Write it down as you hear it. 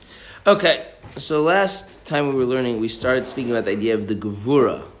Okay, so last time we were learning, we started speaking about the idea of the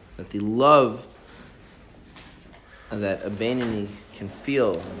gevura, that the love that a Beinoni can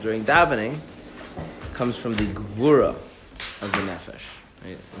feel during davening comes from the gevura of the nefesh.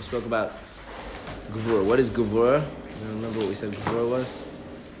 Right? We spoke about gevura. What is gevura? You remember what we said gevura was?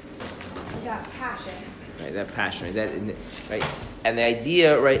 Yeah, passion. Right, that passion. Right, and the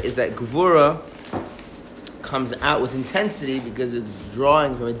idea, right, is that gevura comes out with intensity because it's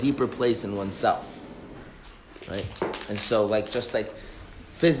drawing from a deeper place in oneself, right? And so, just like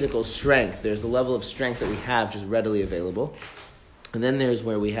physical strength, there's the level of strength that we have just readily available, and then there's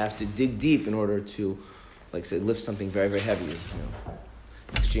where we have to dig deep in order to, say, lift something very, very heavy.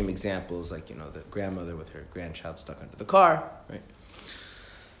 Extreme examples the grandmother with her grandchild stuck under the car, right?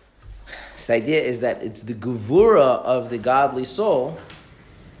 So the idea is that it's the gevura of the godly soul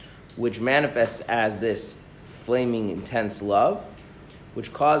which manifests as this flaming, intense love,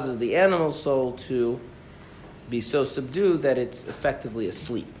 which causes the animal soul to be so subdued that it's effectively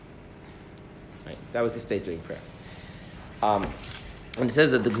asleep. Right? That was the state during prayer. And it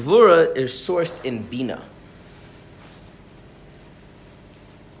says that the gevura is sourced in bina.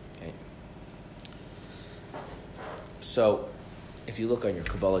 Okay. So, if you look on your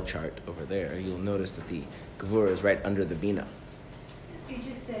Kabbalah chart over there, you'll notice that the gevura is right under the bina. You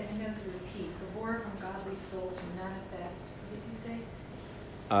just said, to repeat, gevura from godly soul to manifest. What did you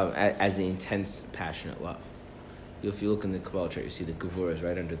say? As the intense, passionate love. If you look in the Kabbalah chart, you see the gevura is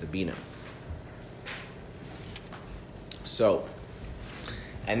right under the bina. So,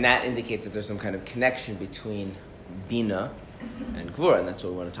 and that indicates that there's some kind of connection between bina and gevura, and that's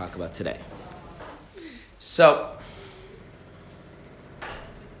what we want to talk about today. So,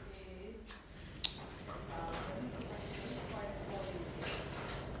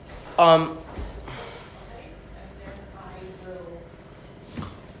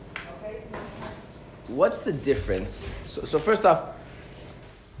 what's the difference? So first off,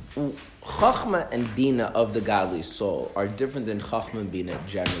 Chachma and Bina of the godly soul are different than Chachma and Bina,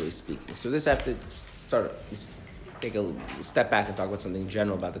 generally speaking. So this I have to take a step back and talk about something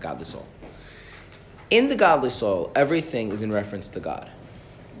general about the godly soul. In the godly soul, everything is in reference to God.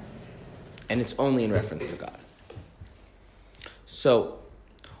 And it's only in reference to God. So,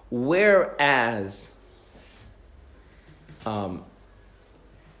 whereas, I'll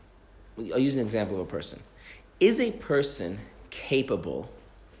use an example of a person. Is a person capable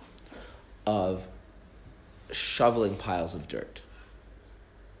of shoveling piles of dirt?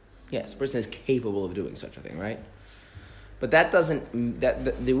 Yes, a person is capable of doing such a thing, right? But that doesn't,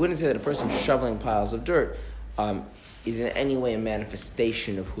 they wouldn't say that a person shoveling piles of dirt is in any way a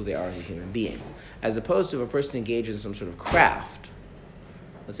manifestation of who they are as a human being. As opposed to if a person engages in some sort of craft,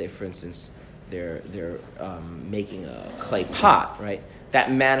 let's say, for instance, they're making a clay pot, right?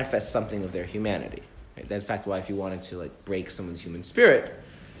 That manifests something of their humanity. Right? That's in fact why if you wanted to break someone's human spirit,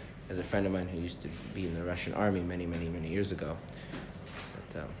 as a friend of mine who used to be in the Russian army many, many, many years ago,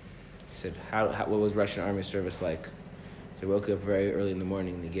 he said, what was Russian army service like? He said, woke up very early in the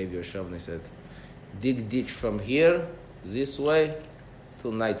morning and they gave you a shovel and they said, dig ditch from here, this way,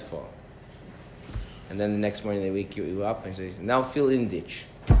 till nightfall. And then the next morning they wake you up and say, now fill in ditch.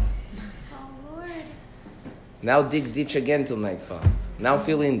 Oh, Lord. Now dig ditch again till nightfall. Now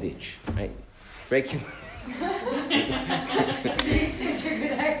fill in ditch. Right? Breaking. Such a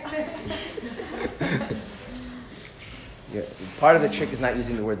good accent. Yeah, part of the trick is not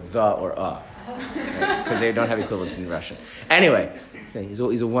using the word the or because they don't have equivalents in Russian. Anyway, he's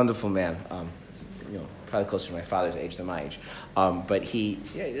a wonderful man. Probably closer to my father's age than my age. But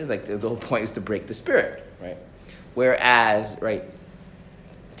the whole point is to break the spirit, right? Whereas, right,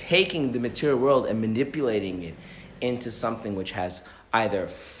 taking the material world and manipulating it into something which has either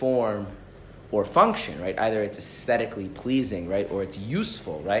form or function, right? Either it's aesthetically pleasing, right, or it's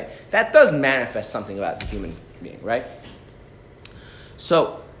useful, right? That does manifest something about the human being, right?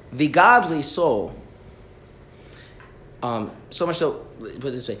 So, the godly soul, so much so, put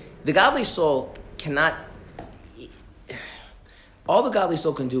it this way, the godly soul cannot, all the godly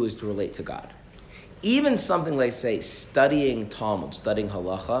soul can do is to relate to God. Even something like, say, studying Talmud, studying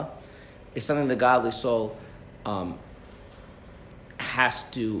halacha, is something the godly soul has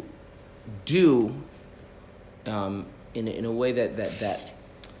to do in a way that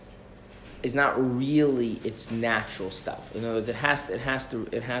is not really its natural stuff. In other words, it has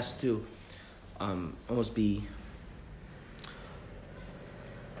to almost be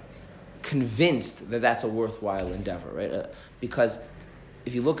convinced that that's a worthwhile endeavor, right? Because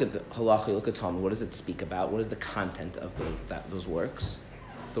if you look at the halacha, you look at Talmud, what does it speak about? What is the content of those works?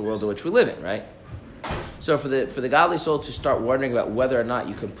 The world in which we live in, right? So for the godly soul to start wondering about whether or not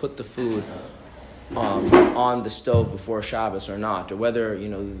you can put the food on the stove before Shabbos or not, or whether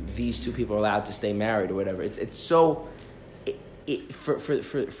these two people are allowed to stay married or whatever, it's so.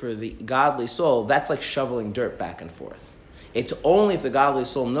 For the godly soul, that's like shoveling dirt back and forth. It's only if the godly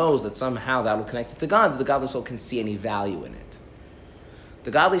soul knows that somehow that will connect it to God that the godly soul can see any value in it.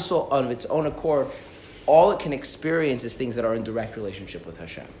 The godly soul, on its own accord, all it can experience is things that are in direct relationship with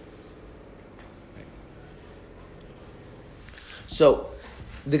Hashem. So,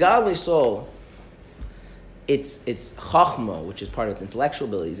 the godly soul, it's chachma, which is part of its intellectual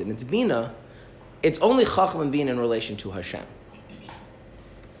abilities, and its bina, it's only chachma and bina in relation to Hashem.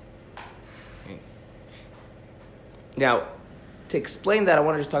 Now, to explain that, I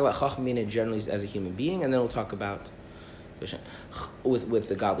want to just talk about chachma bina generally as a human being, and then we'll talk about Hashem with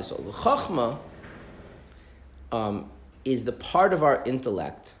the godly soul. The chachma is the part of our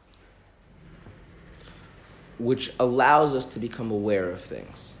intellect which allows us to become aware of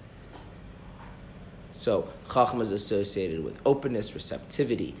things. So, chachma is associated with openness,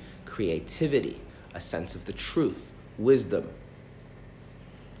 receptivity, creativity, a sense of the truth, wisdom.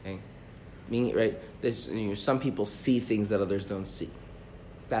 Okay? Meaning, right? Some people see things that others don't see.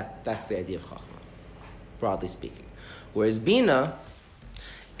 That's the idea of chachma, broadly speaking. Whereas bina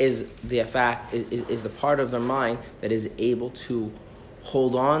is the part of their mind that is able to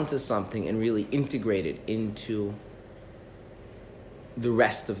hold on to something and really integrate it into the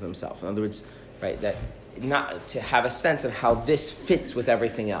rest of themselves. In other words, right, that not to have a sense of how this fits with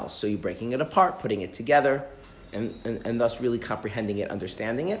everything else. So you're breaking it apart, putting it together, and thus really comprehending it,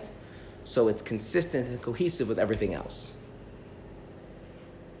 understanding it, so it's consistent and cohesive with everything else.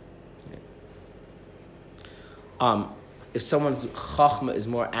 If someone's chachma is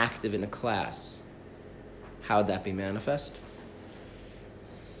more active in a class, how would that be manifest?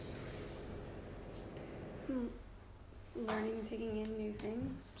 Learning and taking in new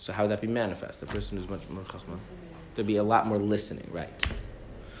things. So how would that be manifest? The person who's much more chachma. There'd be a lot more listening, right?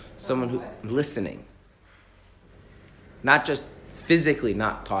 Someone who listening. Not just physically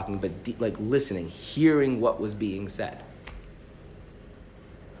not talking, but like listening, hearing what was being said.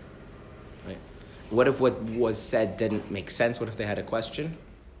 Right? What if what was said didn't make sense? What if they had a question?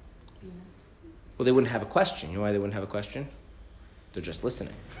 Well, they wouldn't have a question. You know why they wouldn't have a question? They're just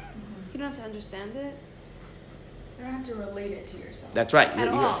listening. You don't have to understand it. You don't have to relate it to yourself. That's right.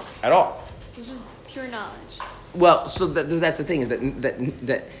 At all. So it's just pure knowledge. Well, so that's the thing, is that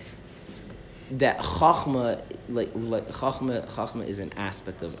chachma, chachma is an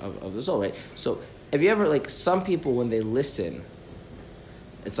aspect of the soul, right? So have you ever, some people when they listen,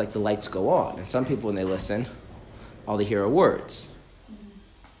 it's like the lights go on, and some people when they listen, all they hear are words,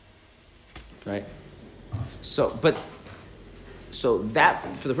 right? So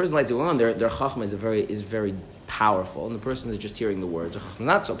that for the person the lights go on, their chachma is very powerful, and the person that's just hearing the words, their chachma is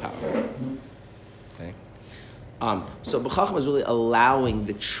not so powerful. Okay. So chachma is really allowing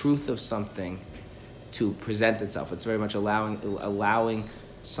the truth of something to present itself. It's very much allowing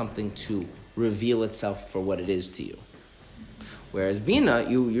something to reveal itself for what it is to you. Whereas bina,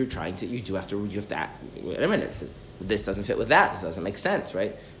 you have to act. Wait a minute, this doesn't fit with that. This doesn't make sense,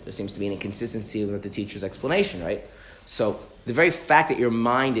 right? There seems to be an inconsistency with the teacher's explanation, right? So the very fact that your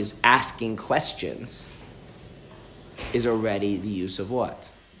mind is asking questions is already the use of what?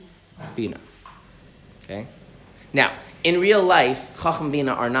 Bina. Okay? Now, in real life, chacham and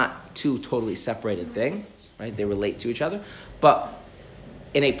bina are not two totally separated things, right? They relate to each other. But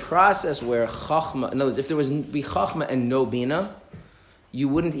in a process where chachma, in other words, if there was be chachma and no bina, you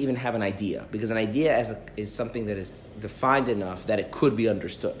wouldn't even have an idea, because an idea is something that is defined enough that it could be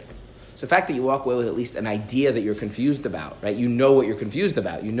understood. So the fact that you walk away with at least an idea that you're confused about, right? You know what you're confused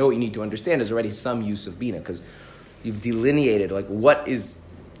about. You know what you need to understand is already some use of bina, because you've delineated, what is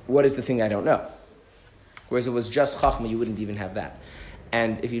the thing I don't know? Whereas if it was just chachma, you wouldn't even have that.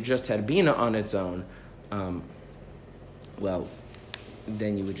 And if you just had bina on its own,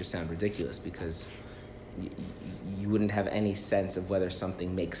 then you would just sound ridiculous, because you wouldn't have any sense of whether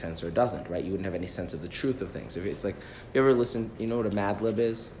something makes sense or doesn't, right? You wouldn't have any sense of the truth of things. If it's like, you ever listen, you know what a Mad Lib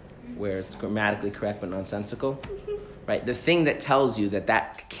is? Where it's grammatically correct but nonsensical? Right? The thing that tells you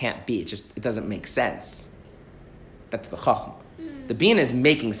that can't be, it doesn't make sense. That's the chachma. The bina is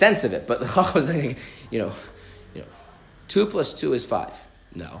making sense of it, but the chachma is like, 2 plus 2 is 5.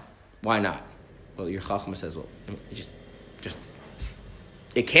 No. Why not? Well, your chachma says,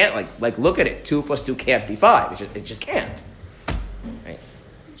 it can't, look at it. 2 plus 2 can't be 5. It just can't. Right?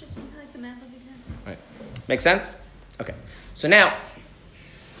 Interesting. I like the Mad Lib example. Right. Make sense? Okay. So now,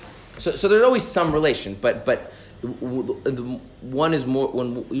 so there's always some relation, but one is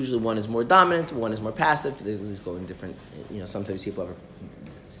more usually one is more dominant, one is more passive. These go in different. Sometimes people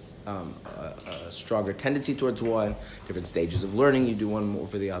have a stronger tendency towards one. Different stages of learning, you do one more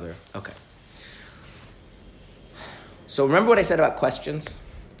over the other. Okay. So remember what I said about questions?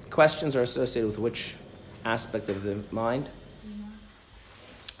 Questions are associated with which aspect of the mind?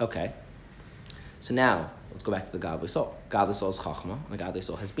 Okay. So now, let's go back to the godly soul. Godly soul is chachma, and the godly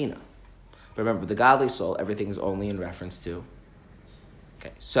soul has bina. But remember, the godly soul, everything is only in reference to.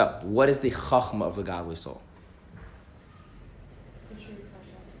 Okay, so what is the chachma of the godly soul?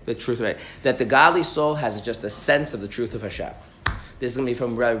 The truth, right? That the godly soul has just a sense of the truth of Hashem. This is going to be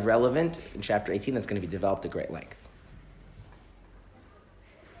from relevant in chapter 18. That's going to be developed at great length.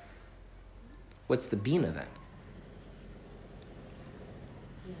 What's the bina then?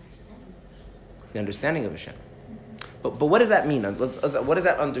 The understanding of Hashem. But what does that mean? What does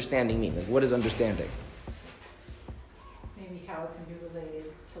that understanding mean? Like, what is understanding? Maybe how it can be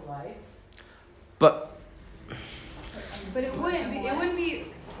related to life. But it wouldn't be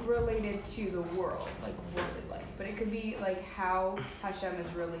related to the world, like worldly life. But it could be like how Hashem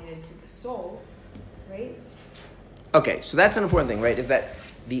is related to the soul, right? Okay, so that's an important thing, right? Is that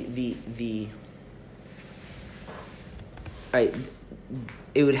right?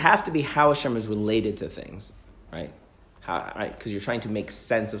 It would have to be how Hashem is related to things, right? Right? Because you're trying to make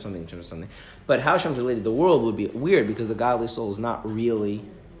sense of something in terms of something. But how Hashem is related to the world would be weird because the godly soul is not really.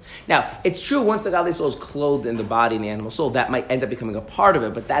 Now, it's true once the godly soul is clothed in the body and the animal soul, that might end up becoming a part of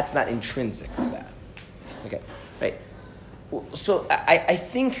it, but that's not intrinsic to that. Okay, right? So I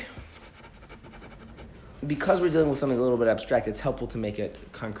think because we're dealing with something a little bit abstract, it's helpful to make it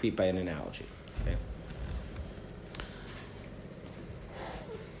concrete by an analogy. Okay.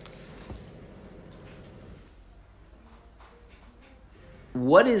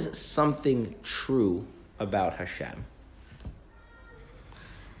 What is something true about Hashem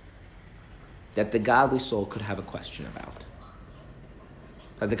that the godly soul could have a question about?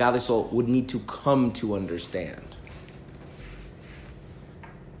 That the godly soul would need to come to understand?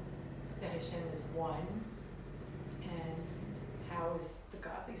 That Hashem is one, and how is the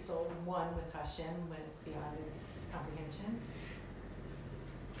godly soul one with Hashem when it's beyond its comprehension?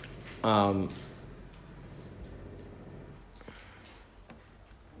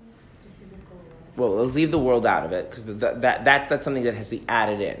 Well, let's leave the world out of it because that's something that has to be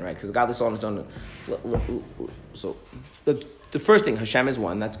added in, right? Because the godly soul on its own. So the first thing, Hashem is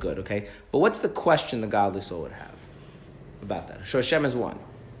one. That's good, okay. But what's the question the godly soul would have about that? So Hashem is one.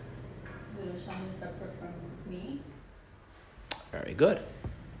 That Hashem is separate from me. Very good.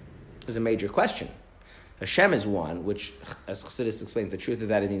 There's a major question. Hashem is one, which, as Chassidus explains, the truth of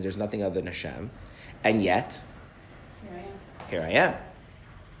that, it means there's nothing other than Hashem, and yet here I am.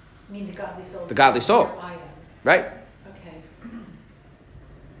 I mean the godly soul. The godly soul. Here I am. Right. Okay.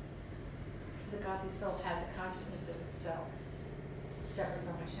 So the godly soul has a consciousness of itself, separate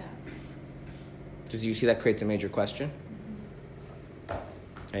from Hashem. Does you see that creates a major question?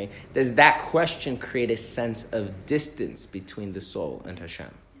 Right? Does that question create a sense of distance between the soul and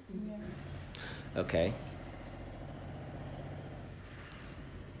Hashem? Okay.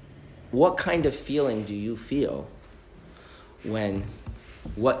 What kind of feeling do you feel when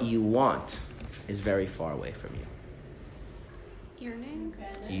what you want is very far away from you?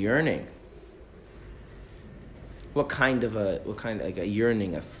 Yearning. What kind of like a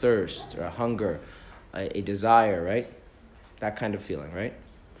yearning, a thirst, or a hunger, a desire, right? That kind of feeling, right?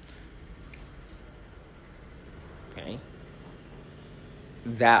 Okay.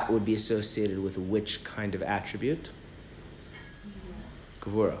 That would be associated with which kind of attribute?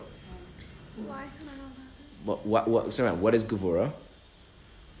 Gevura. Why? I don't know. What is Gevura?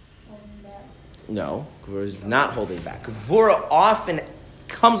 No, Gevura is not holding back. Gevura often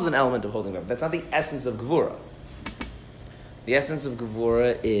comes with an element of holding back. But that's not the essence of Gevura. The essence of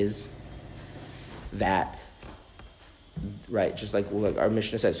Gevura is that, right? Just like our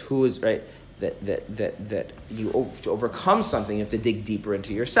Mishnah says, who is right? That to overcome something, you have to dig deeper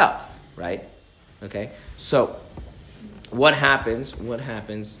into yourself, right? Okay. So, what happens when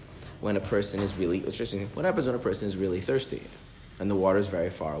a person is really interesting? What happens when a person is really thirsty, and the water is very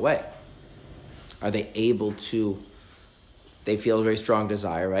far away? Are they able to? They feel a very strong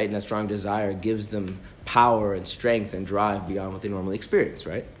desire, right? And that strong desire gives them power and strength and drive beyond what they normally experience,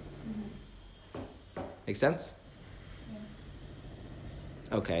 right? Mm-hmm. Make sense?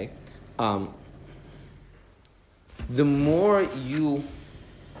 Yeah. Okay. The more you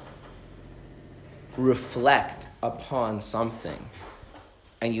reflect upon something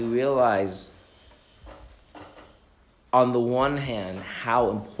and you realize on the one hand, how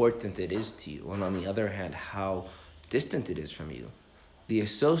important it is to you, and on the other hand, how distant it is from you, the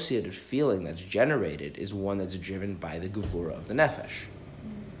associated feeling that's generated is one that's driven by the gevura of the nefesh.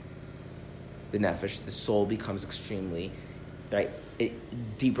 The nefesh, the soul becomes extremely, right?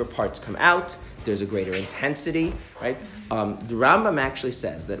 Deeper parts come out. There's a greater intensity, right? The Rambam actually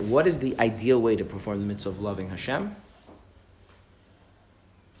says that what is the ideal way to perform the mitzvah of loving Hashem?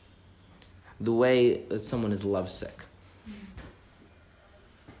 The way that someone is lovesick.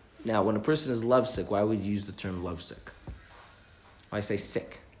 Now, when a person is lovesick, why would you use the term lovesick? Why say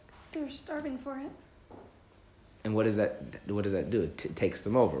sick? They're starving for it. And what does that do? It takes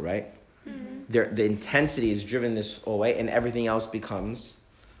them over, right? Mm-hmm. The intensity is driven this way, and everything else becomes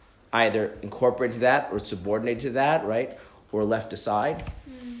either incorporated to that or subordinated to that, right? Or left aside.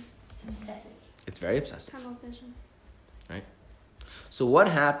 It's obsessive. It's very obsessive. Tunnel vision. Right? So what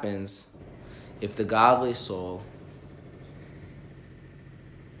happens if the godly soul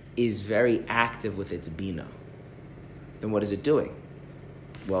is very active with its bina? Then what is it doing?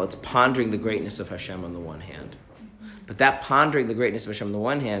 Well, it's pondering the greatness of Hashem on the one hand. But that pondering the greatness of Hashem on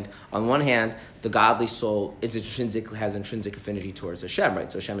one hand, the godly soul has intrinsic affinity towards Hashem, right?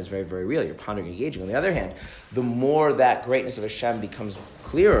 So Hashem is very, very real. You're pondering, engaging. On the other hand, the more that greatness of Hashem becomes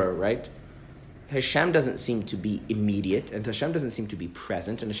clearer, right? Hashem doesn't seem to be immediate, and Hashem doesn't seem to be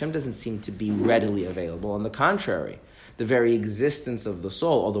present, and Hashem doesn't seem to be readily available. On the contrary, the very existence of the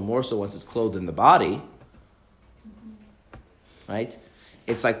soul, although more so once it's clothed in the body, right?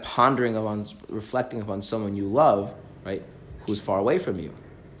 It's like reflecting upon someone you love, right, who's far away from you,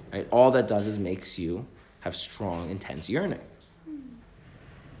 right? All that does is makes you have strong, intense yearning.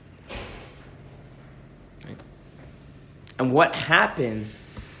 Right? And what happens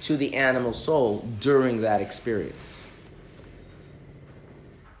to the animal soul during that experience?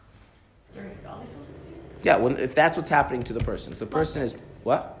 During godly soul's experience? Yeah, if that's what's happening to the person. If the person is,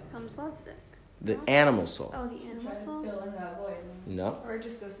 what? Becomes lovesick. The animal soul. Oh, the animal Tries to soul? fill in that void. No. Or it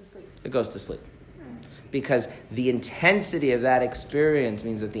just goes to sleep. It goes to sleep. Because the intensity of that experience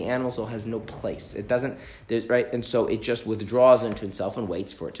means that the animal soul has no place. It doesn't, right? And so it just withdraws into itself and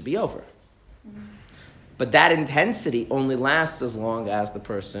waits for it to be over. Mm-hmm. But that intensity only lasts as long as the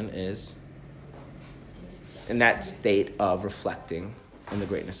person is in that state of reflecting on the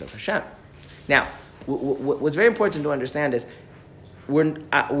greatness of Hashem. Now, what's very important to understand is we're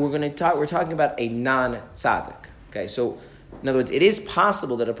talking about a non-tzaddik. Okay, so in other words, it is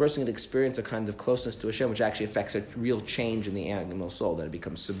possible that a person can experience a kind of closeness to Hashem which actually affects a real change in the animal soul, that it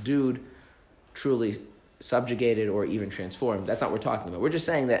becomes subdued, truly subjugated, or even transformed. That's not what we're talking about. We're just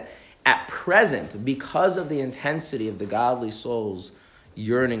saying that at present, because of the intensity of the godly soul's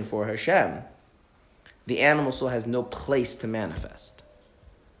yearning for Hashem, the animal soul has no place to manifest.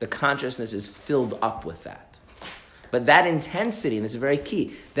 The consciousness is filled up with that. But that intensity, and this is very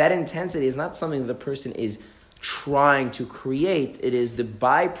key, that intensity is not something the person is trying to create. It is the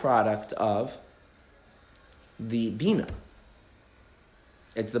byproduct of the bina.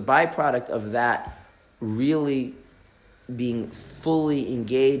 It's the byproduct of that really being fully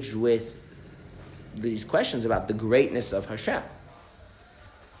engaged with these questions about the greatness of Hashem.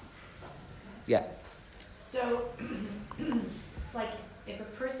 Yeah. So, like, if a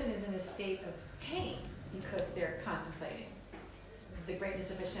person is in a state of pain because they're contemplating the greatness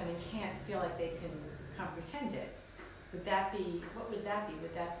of Hashem and can't feel like they can comprehend it, what would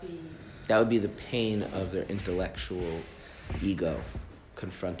that be? That would be the pain of their intellectual ego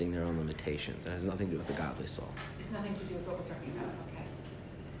confronting their own limitations. It has nothing to do with the godly soul. It's nothing to do with what we're talking about, okay.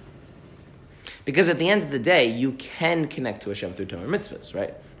 Because at the end of the day, you can connect to Hashem through Torah mitzvahs,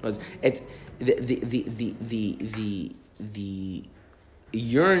 right? It's the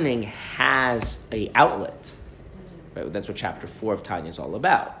yearning has a outlet. Right? That's what chapter 4 of Tanya is all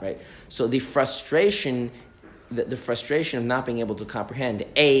about, right? So the frustration of not being able to comprehend,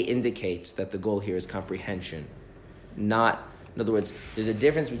 indicates that the goal here is comprehension, not, in other words, there's a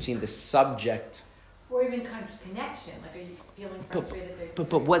difference between the subject. Or even connection, like, are you feeling frustrated?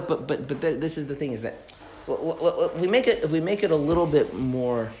 But this is the thing, is that if we make it a little bit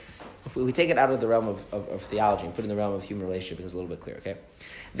more, if we take it out of the realm of theology and put it in the realm of human relationship, it's a little bit clearer, okay?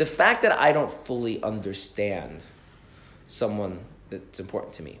 The fact that I don't fully understand someone that's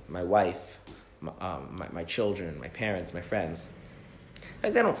important to me, my wife, my children, my parents, my friends,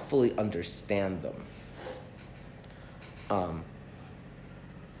 like, I don't fully understand them.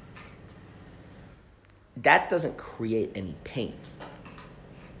 That doesn't create any pain.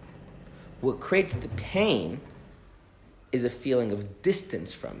 What creates the pain is a feeling of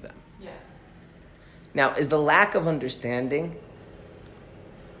distance from them. Yes. Now, is the lack of understanding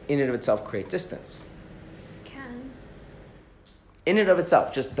in and of itself create distance? Can. In and of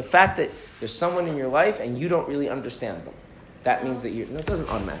itself, just the fact that there's someone in your life and you don't really understand them, that means that it doesn't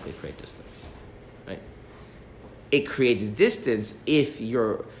automatically create distance, right? It creates distance if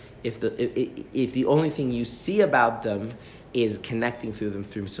the only thing you see about them is connecting through them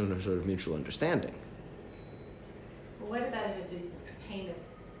through some sort of mutual understanding. Well, what about if it's a pain of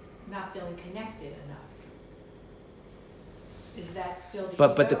not feeling connected enough? Is that still the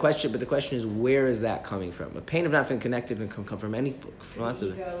But the ego? question is, where is that coming from? A pain of not feeling connected can come from lots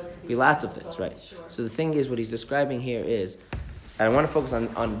of things, right? Sure. So the thing is, what he's describing here is, and I want to focus on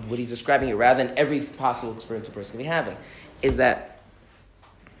what he's describing here rather than every possible experience a person can be having, is that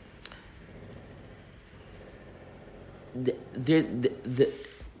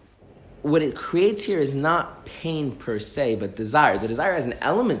what it creates here is not pain per se, but desire. The desire has an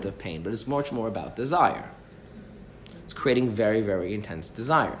element of pain, but it's much more about desire. It's creating very, very intense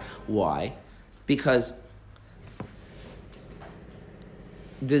desire. Why? Because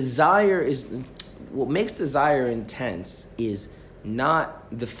what makes desire intense is not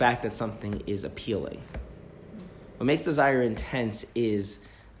the fact that something is appealing. What makes desire intense is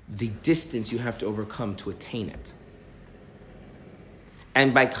the distance you have to overcome to attain it.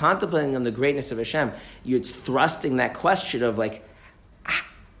 And by contemplating on the greatness of Hashem, it's thrusting that question of like,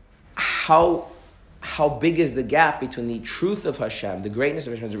 how big is the gap between the truth of Hashem, the greatness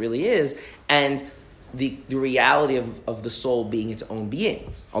of Hashem as it really is, and the reality of the soul being its own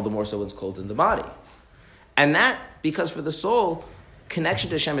being, all the more so when it's clothed in the body. And that, because for the soul, connection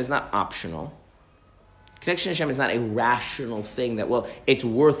to Hashem is not optional. Connection to Hashem is not a rational thing that, well, it's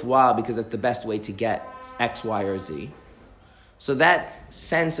worthwhile because that's the best way to get X, Y, or Z. So that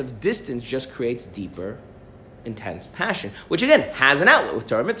sense of distance just creates deeper, intense passion, which again has an outlet with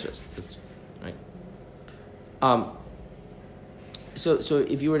Torah mitzvahs. That's, right? So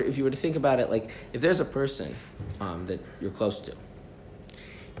if you were to think about it, like if there's a person that you're close to,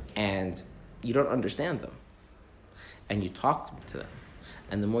 and you don't understand them, and you talk to them,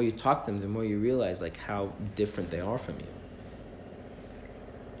 and the more you talk to them, the more you realize like how different they are from you.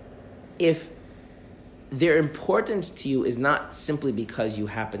 If their importance to you is not simply because you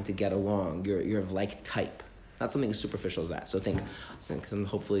happen to get along, you're of like type, not something as superficial as that. So think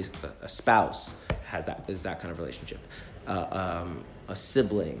hopefully a spouse is that kind of relationship, a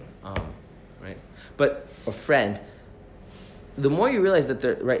sibling, right? But a friend. The more you realize that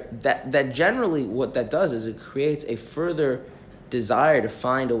that generally what that does is it creates a further desire to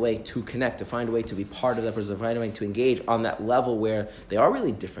find a way to connect, to find a way to be part of that person, to find a way to engage on that level where they are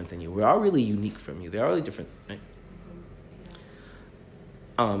really different than you, we are really unique from you, they are really different, right?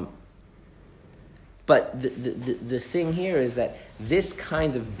 But the thing here is that this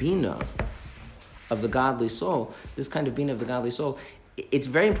kind of bina of the godly soul, it's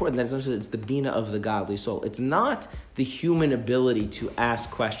very important that it's the bina of the godly soul. It's not the human ability to ask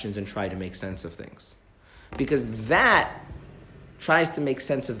questions and try to make sense of things. Because that tries to make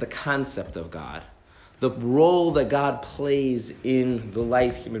sense of the concept of God, the role that God plays in the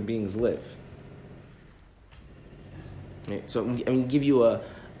life human beings live. Right? So I'm going to give you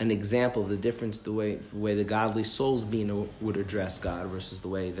an example of the difference, the way the godly soul's bina would address God versus the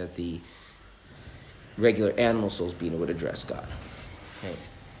way that the regular animal soul's bina would address God. Okay.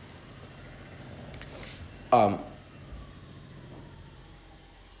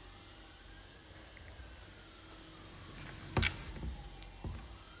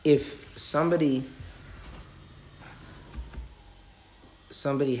 If somebody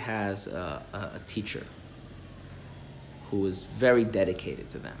has a teacher who was very dedicated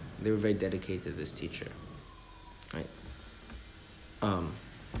to them, they were very dedicated to this teacher, right?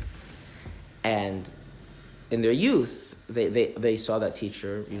 And in their youth, they saw that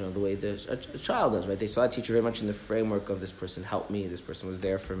teacher, the way a child does, right? They saw that teacher very much in the framework of this person helped me, this person was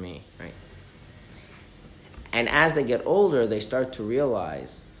there for me, right? And as they get older, they start to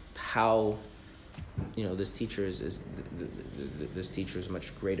realize how, this teacher is this teacher is a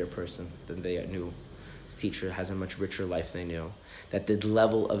much greater person than they knew. This teacher has a much richer life than they knew. That the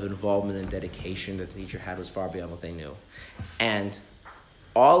level of involvement and dedication that the teacher had was far beyond what they knew. And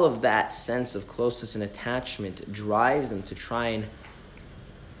all of that sense of closeness and attachment drives them to try and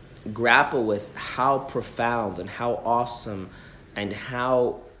grapple with how profound and how awesome and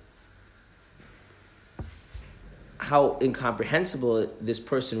how incomprehensible this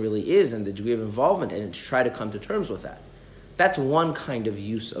person really is and the degree of involvement, and to try to come to terms with that. That's one kind of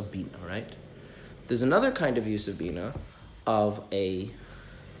use of bina, right? There's another kind of use of bina of a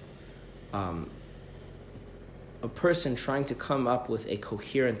person trying to come up with a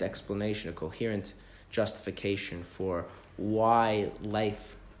coherent explanation, a coherent justification for why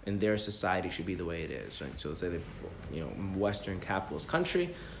life in their society should be the way it is, right? So let's say Western capitalist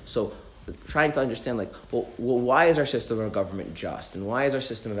country. So trying to understand, well, why is our system of government just? And why is our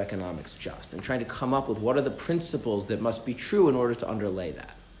system of economics just? And trying to come up with what are the principles that must be true in order to underlay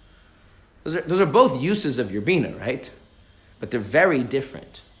that. Those are both uses of your bina, right? But they're very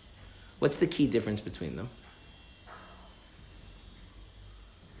different. What's the key difference between them?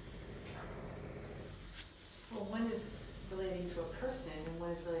 Well, one is relating to a person and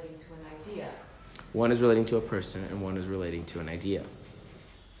one is relating to an idea. One is relating to a person and one is relating to an idea.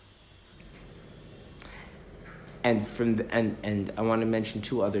 And I want to mention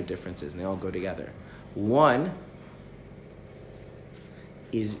two other differences, and they all go together. One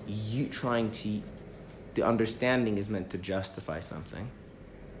is the understanding is meant to justify something.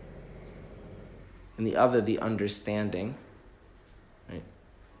 And the other, the understanding, right,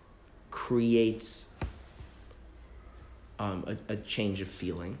 creates a change of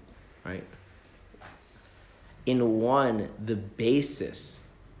feeling, right? In one, the basis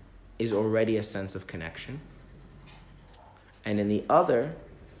is already a sense of connection. And in the other,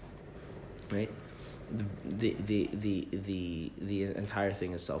 right, the entire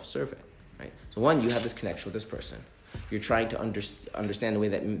thing is self-serving, right? So one, you have this connection with this person. You're trying to understand the way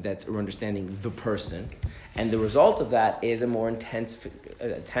that's understanding the person, and the result of that is a more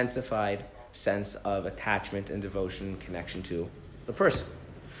intensified sense of attachment and devotion and connection to the person.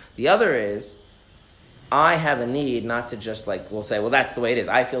 The other is, I have a need not to just we'll say, well, that's the way it is.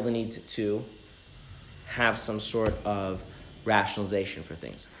 I feel the need to have some sort of rationalization for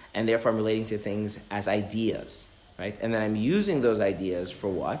things. And therefore I'm relating to things as ideas, right? And then I'm using those ideas for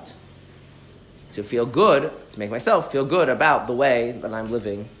what? To feel good, to make myself feel good about the way that I'm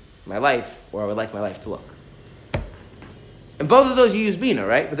living my life, or I would like my life to look. And both of those you use bina,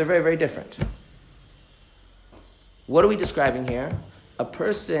 right? But they're very, very different. What are we describing here? A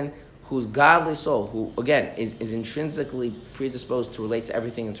person whose godly soul, who, again, is intrinsically predisposed to relate to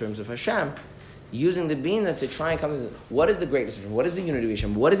everything in terms of Hashem, using the bina to try and come to what is the greatness of Hashem? What is the unity of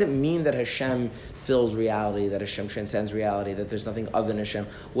Hashem? What does it mean that Hashem fills reality, that Hashem transcends reality, that there's nothing other than Hashem?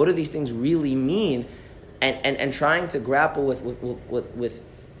 What do these things really mean? And trying to grapple with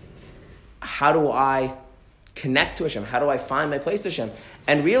how do I connect to Hashem? How do I find my place to Hashem?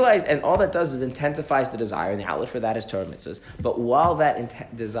 And realize, and all that does is intensifies the desire, and the outlet for that is Torah mitzvahs. But while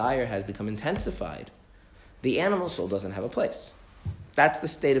that desire has become intensified, the animal soul doesn't have a place. That's the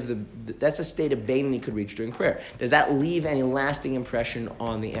state of Beinoni could reach during prayer. Does that leave any lasting impression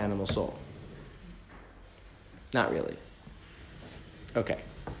on the animal soul? Not really. Okay.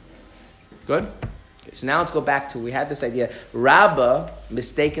 Good? Okay, so now let's go back to, we had this idea. Rabbi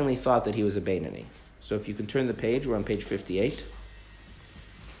mistakenly thought that he was a Beinoni. So if you can turn the page, we're on page 58.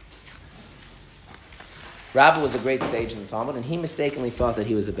 Rabbi was a great sage in the Talmud, and he mistakenly thought that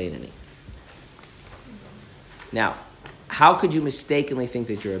he was a Beinoni. Now, how could you mistakenly think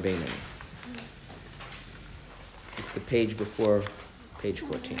that you're a Beinoni? It's the page before page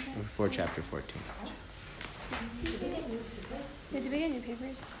 14, before chapter 14. Did we get new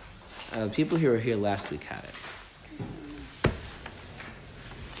papers? People who were here last week had it.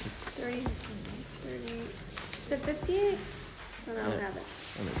 It's 30. Is it 58? So no, I don't have it.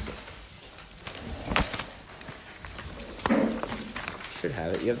 Let me see. Should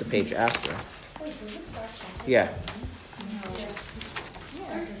have it. You have the page after. Wait, does this start chapter? Yeah. No.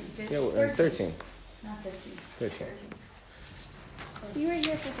 Yeah, we're at 13. Not 15. 13. You were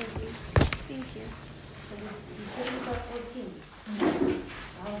here for 13. Thank you. So you couldn't start 14.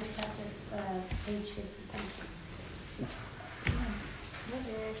 How is it chapter, page 50 something?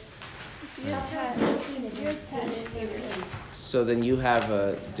 It's your Chapter 10. 14 is Your on 10 page is 38. So then you have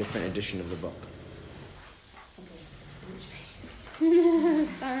a different edition of the book. Okay, so which page is it?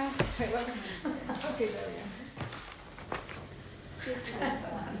 Sarah. Okay, there we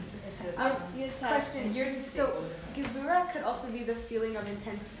Question. So, Gevura could also be the feeling of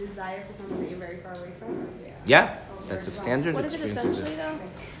intense desire for someone that you're very far away from? Yeah, that's a standard What is it experience. essentially, though?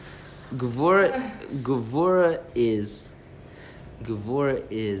 Gevura is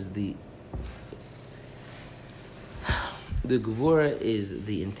the Gevura is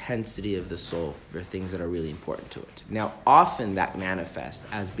the intensity of the soul for things that are really important to it. Now, often that manifests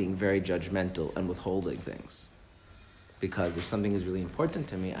as being very judgmental and withholding things. Because if something is really important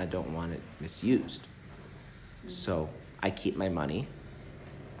to me, I don't want it misused. So I keep my money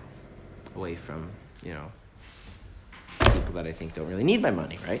away from, people that I think don't really need my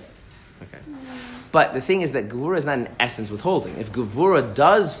money, right? Okay. But the thing is that Gevura is not in essence withholding. If Gevura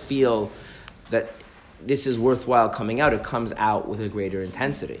does feel that this is worthwhile coming out, it comes out with a greater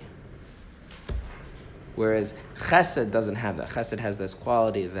intensity. Whereas chesed doesn't have that. Chesed has this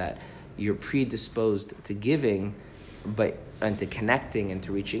quality that you're predisposed to giving, and to connecting and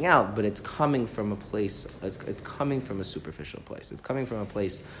to reaching out, but it's coming from a place. It's coming from a superficial place. It's coming from a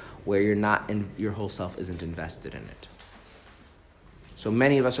place where your whole self isn't invested in it. So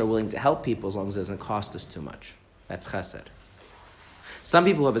many of us are willing to help people as long as it doesn't cost us too much. That's chesed. Some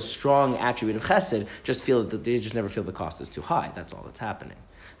people who have a strong attribute of chesed just feel that they just never feel the cost is too high. That's all that's happening.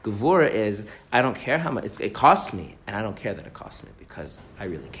 Gevura is, I don't care how much it costs me, and I don't care that it costs me because I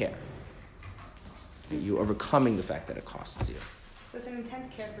really care. You're overcoming the fact that it costs you. So it's an intense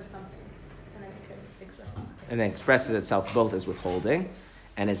care for something, and then it could express it. And then expresses itself both as withholding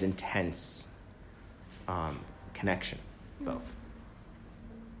and as intense connection, both.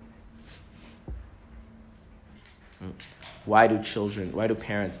 Why do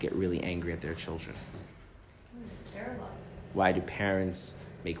parents get really angry at their children? Why do parents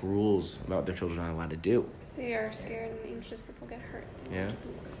make rules about what their children are not allowed to do? Because they are scared and anxious that they'll get hurt. Yeah.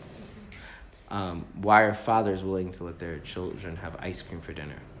 Why are fathers willing to let their children have ice cream for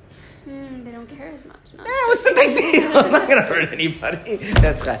dinner? They don't care as much. What's the big deal? I'm not going to hurt anybody.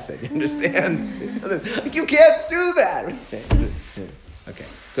 That's chesed, you understand? Like, you can't do that. Okay,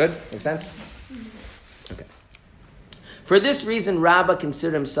 good? Makes sense? Okay. For this reason, Rabbi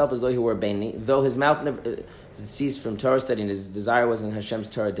considered himself as though he were a Beni, though his mouth never ceased from Torah study and his desire was in Hashem's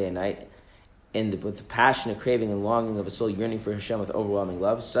Torah day and night, with the passionate craving and longing of a soul yearning for Hashem with overwhelming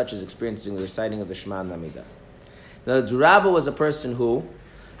love, such as experiencing the reciting of the Shema and Amidah. Now, Rabbi was a person who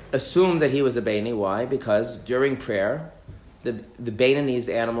assumed that he was a Beni. Why? Because during prayer, the Beinani's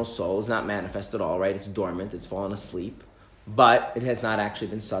animal soul is not manifest at all, right? It's dormant, it's fallen asleep, but it has not actually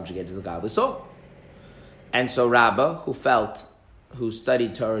been subjugated to the godly soul. And so Rabbi, who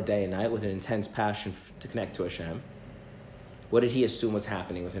studied Torah day and night with an intense passion to connect to Hashem, what did he assume was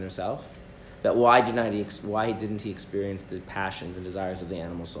happening within himself? That why didn't he experience the passions and desires of the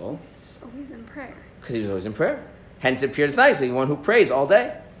animal soul? He's always in prayer. Because he was always in prayer. Hence it appears nicely, one who prays all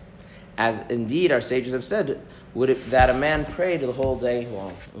day. As indeed our sages have said, that a man prayed the whole day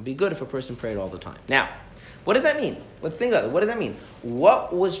long. It would be good if a person prayed all the time. Now, what does that mean? Let's think about it. What does that mean?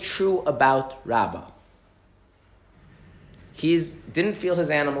 What was true about Rabbi? He didn't feel his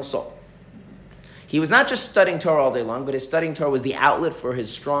animal soul. He was not just studying Torah all day long, but his studying Torah was the outlet for his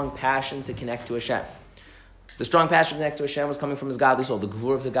strong passion to connect to Hashem. The strong passion to connect to Hashem was coming from his godly soul, the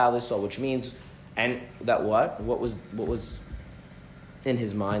gevura of the godly soul, which means, and that what? What was in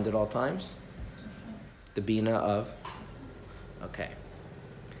his mind at all times? The bina of, okay.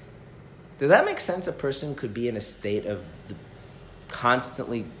 Does that make sense? A person could be in a state of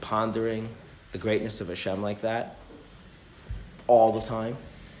constantly pondering the greatness of Hashem like that? All the time?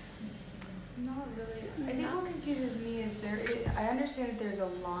 Not really. I think what confuses me is I understand that there's a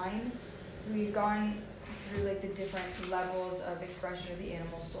line. We've gone through like the different levels of expression of the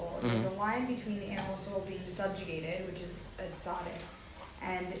animal soul. Mm-hmm. There's a line between the animal soul being subjugated, which is a tzaddik,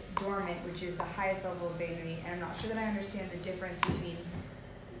 and dormant, which is the highest level of Beinani. And I'm not sure that I understand the difference between.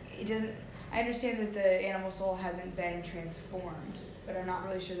 I understand that the animal soul hasn't been transformed, but I'm not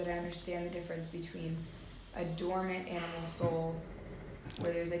really sure that I understand the difference between a dormant animal soul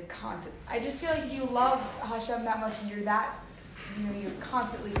where there's a constant. I just feel like if you love Hashem that much and you're that, you're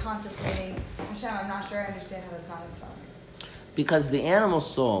constantly contemplating Hashem. I'm not sure I understand how that's on its own. Because the animal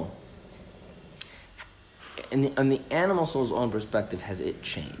soul, on the animal soul's own perspective, has it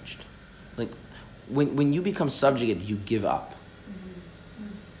changed? Like, when you become subjugated, you give up. Mm-hmm.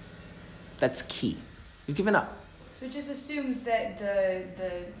 That's key. You've given up. So it just assumes that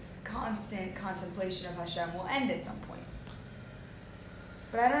the constant contemplation of Hashem will end at some point.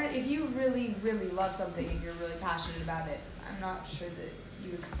 But I don't. If you really, really love something and you're really passionate about it, I'm not sure that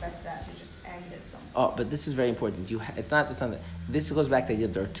you expect that to just end at some point. Oh, but this is very important. It's not that. This goes back to the idea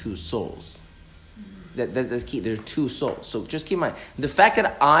that there are two souls. Mm-hmm. That's key. There are two souls. So just keep in mind, the fact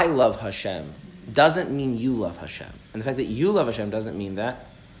that I love Hashem doesn't mean you love Hashem, and the fact that you love Hashem doesn't mean that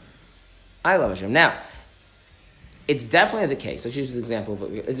I love Hashem. Now, it's definitely the case. Let's use this example.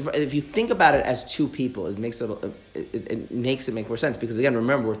 If you think about it as two people, it makes it make more sense. Because again,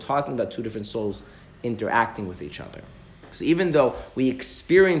 remember, we're talking about two different souls interacting with each other. So even though we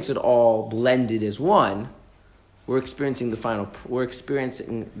experience it all blended as one, we're experiencing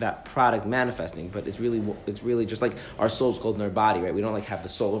that product manifesting. But it's really just like our soul's called in our body, right? We don't have the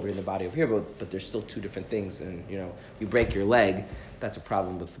soul over in the body over here, but there's still two different things. And you break your leg, that's a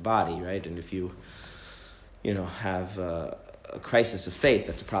problem with the body, right? And if you have a crisis of faith,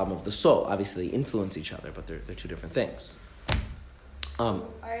 that's a problem of the soul. Obviously, they influence each other, but they're two different things.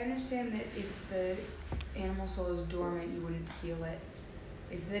 So I understand that if the animal soul is dormant, you wouldn't feel it.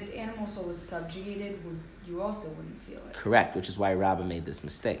 If the animal soul was subjugated, you also wouldn't feel it. Correct, which is why Rabbi made this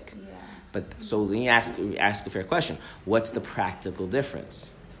mistake. Yeah. But so then you ask a fair question. What's the practical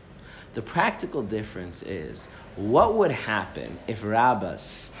difference? The practical difference is what would happen if Rabbi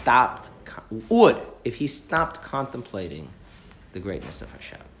stopped contemplating the greatness of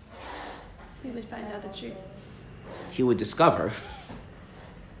Hashem? We would find out the truth. He would discover,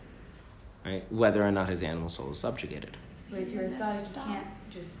 right, whether or not his animal soul is subjugated. But if you're inside, you can't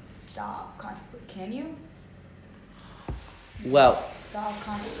just stop contemplating. Can you? Well, Stop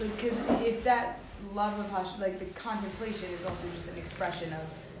contemplating. Because if that love of Hashem, like the contemplation is also just an expression of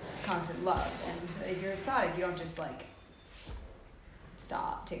constant love. And so if you're exotic, you don't just like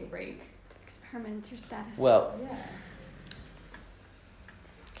stop, take a break. To experiment your status. well, Yeah.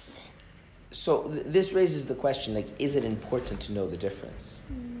 so this raises the question, like, is it important to know the difference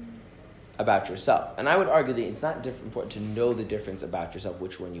about yourself? And I would argue that it's not important to know the difference about yourself,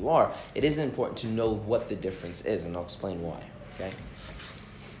 which one you are. It is important to know what the difference is, and I'll explain why. Okay.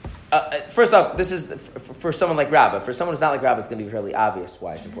 First off, this is for someone like Rabbi. For someone who's not like Rabbi, it's going to be fairly obvious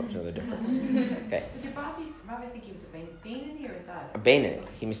why it's important to know the difference. Okay. Did Rabbi think he was a Bainani or A Bainani.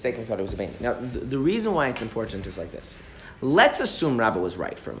 He mistakenly thought it was a Bainani. Now, the reason why it's important is like this. Let's assume Rabbi was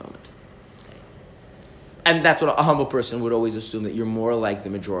right for a moment. Okay. And that's what a humble person would always assume, that you're more like the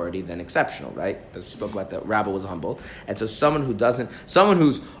majority than exceptional, right? As we spoke about that, Rabbi was humble. And so someone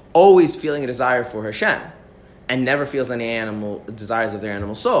who's always feeling a desire for Hashem and never feels any desires of their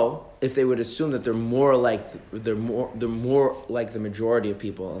animal soul, if they would assume that they're more like the majority of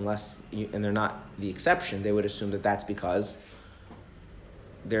people, and they're not the exception, they would assume that that's because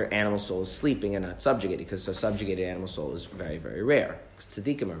their animal soul is sleeping and not subjugated, because a subjugated animal soul is very, very rare.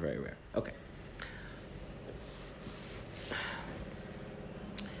 Tzaddikim are very rare. Okay.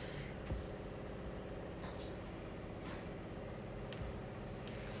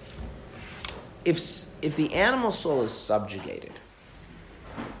 If the animal soul is subjugated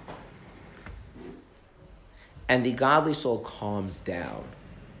and the godly soul calms down,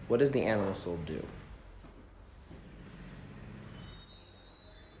 what does the animal soul do?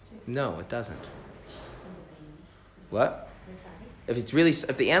 No, it doesn't. What?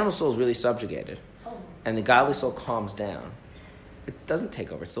 If the animal soul is really subjugated and the godly soul calms down, it doesn't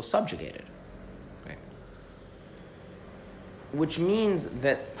take over, it's still subjugated. Right? Which means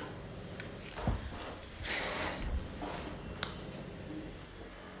that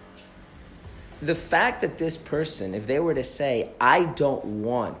the fact that this person, if they were to say, I don't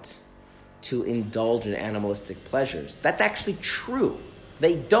want to indulge in animalistic pleasures, that's actually true.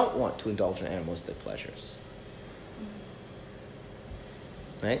 They don't want to indulge in animalistic pleasures.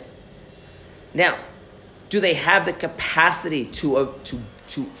 Right? Now, do they have the capacity to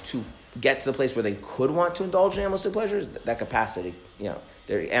get to the place where they could want to indulge in animalistic pleasures? That capacity,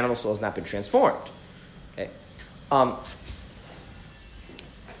 their animal soul has not been transformed. Okay?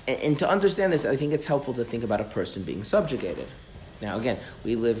 And to understand this, I think it's helpful to think about a person being subjugated. Now, again,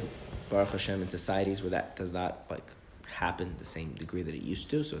 we live, Baruch Hashem, in societies where that does not happen the same degree that it used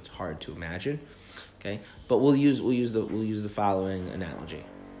to, so it's hard to imagine. Okay, but we'll use the following analogy.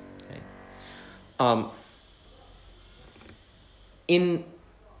 Okay, in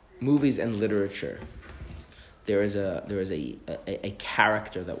movies and literature, there is a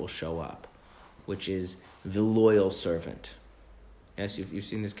character that will show up, which is the loyal servant. Yes, you've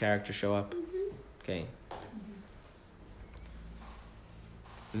seen this character show up? Mm-hmm. Okay. Mm-hmm.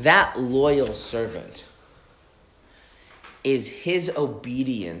 That loyal servant is his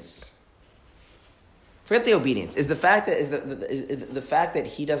obedience. Forget the obedience. Is the fact that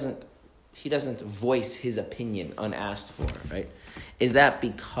he doesn't voice his opinion unasked for, right? Is that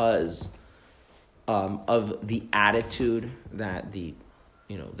because of the attitude that the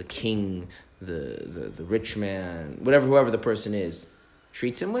king, the rich man, whoever the person is,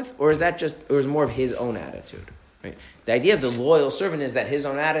 treats him with, or is more of his own attitude, right? The idea of the loyal servant is that his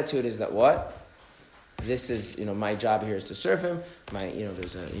own attitude is that what? This is, my job here is to serve him. My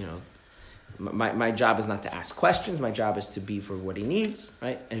job is not to ask questions. My job is to be for what he needs,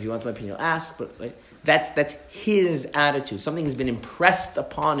 right? And if he wants my opinion, he'll ask. But right? That's his attitude. Something has been impressed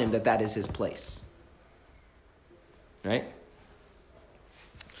upon him that is his place, right?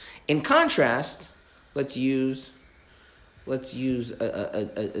 In contrast, let's use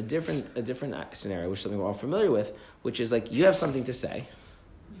a different scenario, which is something we're all familiar with, which is like you have something to say,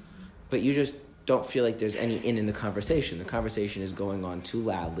 but you just don't feel like there's any in the conversation. The conversation is going on too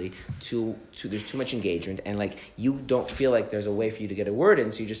loudly, there's too much engagement, and like you don't feel like there's a way for you to get a word in,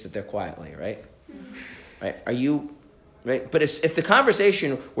 so you just sit there quietly, right? Mm-hmm. Right? Are you right? But if the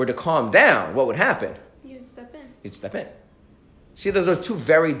conversation were to calm down, what would happen? You'd step in. You'd step in. See, those are two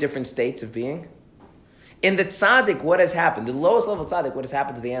very different states of being. In the tzaddik, what has happened? The lowest level tzaddik, what has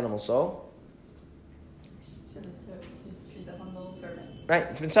happened to the animal soul? She's a humble servant. Right,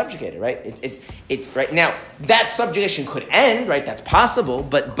 it's been subjugated, right? It's right now. That subjugation could end, right? That's possible,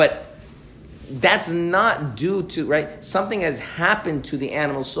 but that's not due to, right? Something has happened to the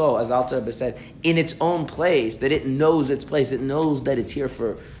animal soul, as Alter Rebbe said, in its own place, that it knows its place. It knows that it's here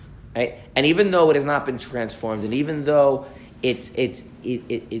for, right? And even though it has not been transformed, and even though it's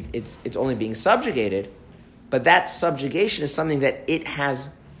only being subjugated, but that subjugation is something that it has,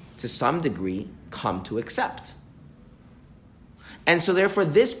 to some degree, come to accept. And so therefore,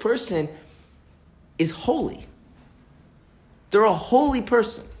 this person is holy. They're a holy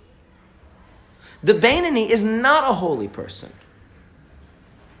person. The Beinoni is not a holy person.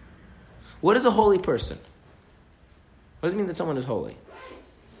 What is a holy person? What does it mean that someone is holy?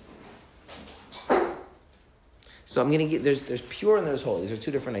 So I'm going to give, there's pure and there's holy. These are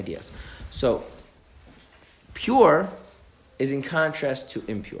two different ideas. So pure is in contrast to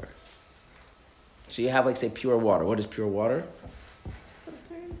impure. So you have, like, say, pure water. What is pure water?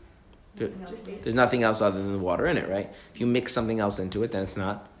 There's nothing else other than the water in it, right? If you mix something else into it, then it's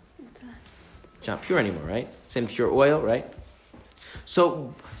not pure anymore, right? Same pure oil, right?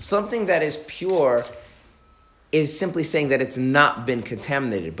 So something that is pure is simply saying that it's not been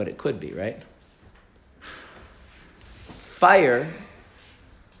contaminated, but it could be, right? Fire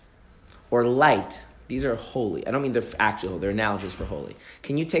or light, these are holy. I don't mean they're actually holy, they're analogies for holy.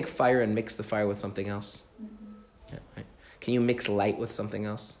 Can you take fire and mix the fire with something else? Mm-hmm. Yeah, right. Can you mix light with something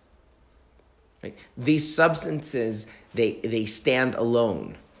else? Right? These substances, they stand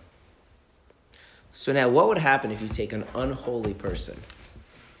alone. So now what would happen if you take an unholy person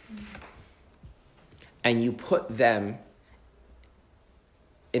and you put them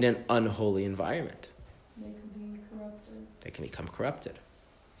in an unholy environment? They could be corrupted. They can become corrupted.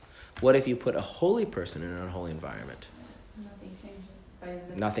 What if you put a holy person in an unholy environment?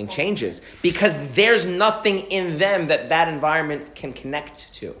 Nothing changes because there's nothing in them that environment can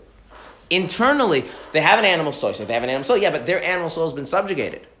connect to. Internally, they have an animal soul. So they have an animal soul, yeah, but their animal soul has been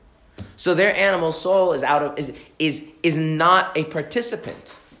subjugated. So their animal soul is not a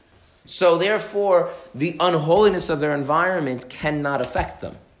participant. So therefore, the unholiness of their environment cannot affect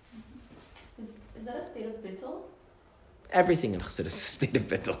them. Is that a state of bittul? Everything in Chassidus is a state of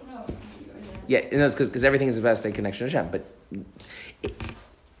bittul. No. Yeah, it's because everything is about state connection to Hashem. But you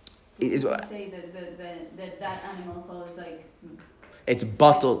say that animal soul is like. It's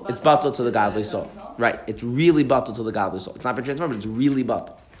bottled. It's bottled to the godly soul, right? It's really bottled to the godly soul. It's not been transformed, but it's really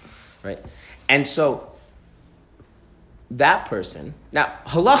bottled, right? And so that person now,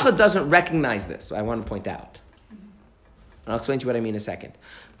 halacha doesn't recognize this. So I want to point out. And I'll explain to you what I mean in a second.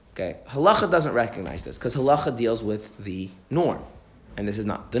 Okay, halacha doesn't recognize this because halacha deals with the norm, and this is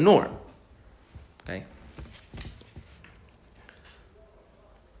not the norm. Okay,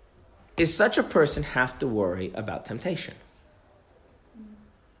 is such a person have to worry about temptation?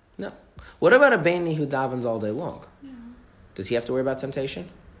 No. What about a Beinoni who davens all day long? No. Does he have to worry about temptation?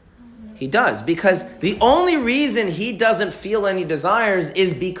 No. He does, because the only reason he doesn't feel any desires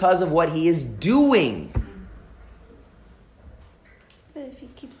is because of what he is doing. But if he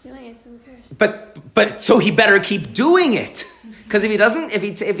keeps doing it, so who cares? But so he better keep doing it, because if he doesn't,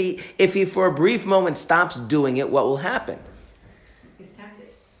 if he for a brief moment stops doing it, what will happen? He's tempted.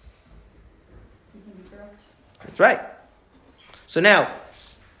 He can be corrupt. That's right. So now.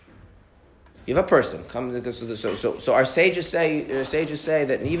 You have a person. So our sages say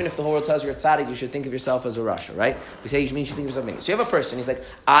that even if the whole world tells you you're a tzaddik, you should think of yourself as a rasha, right? We say you should think of yourself as a. So you have a person. He's like,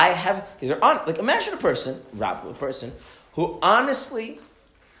 imagine a person, Rabbi, a person who honestly,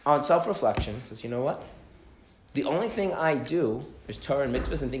 on self-reflection, says, you know what? The only thing I do is Torah and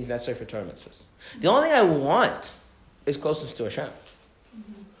mitzvahs and things necessary for Torah and mitzvahs. The only thing I want is closeness to Hashem.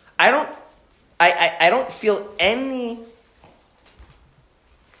 Mm-hmm. I don't feel any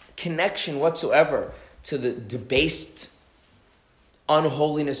connection whatsoever to the debased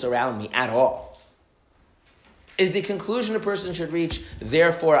unholiness around me at all. Is the conclusion a person should reach,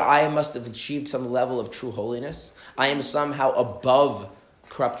 therefore I must have achieved some level of true holiness? I am somehow above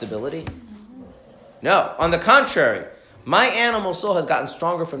corruptibility? No, on the contrary, my animal soul has gotten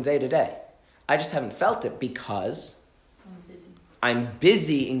stronger from day to day. I just haven't felt it because I'm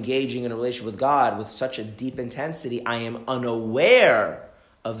busy engaging in a relationship with God with such a deep intensity, I am unaware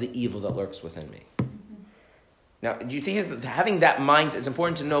of the evil that lurks within me. Mm-hmm. Now, do you think having that mind, it's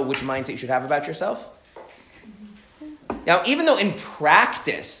important to know which mindset you should have about yourself? Yes. Now, even though in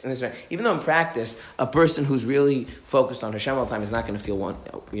practice, a person who's really focused on Hashem all the time is not going to feel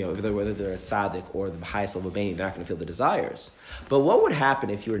whether they're a tzaddik or the highest level of being, they're not going to feel the desires. But what would happen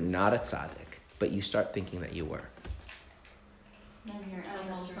if you were not a tzaddik, but you start thinking that you were? Then you're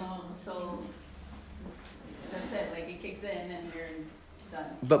animal so that's it. Like it kicks in and you're done.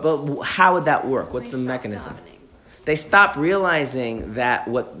 But how would that work? What's the mechanism? They stop realizing that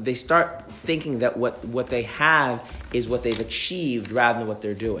they start thinking that what they have is what they've achieved rather than what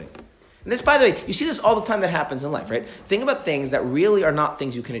they're doing. And this, by the way, you see this all the time that happens in life, right? Think about things that really are not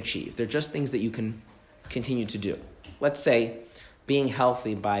things you can achieve. They're just things that you can continue to do. Let's say being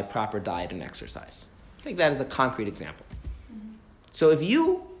healthy by proper diet and exercise. Take that as a concrete example. Mm-hmm. So if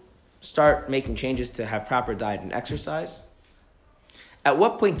you start making changes to have proper diet and exercise, at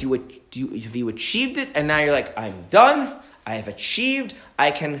what point have you achieved it and now you're like, I'm done, I have achieved, I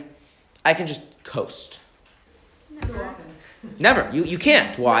can just coast? Never. You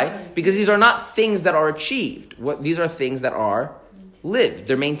can't. Why? Because these are not things that are achieved. These are things that are lived.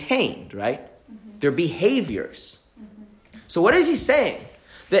 They're maintained, right? Mm-hmm. They're behaviors. Mm-hmm. So what is he saying?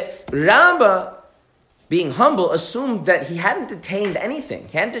 That Rabbi, being humble, assumed that he hadn't attained anything.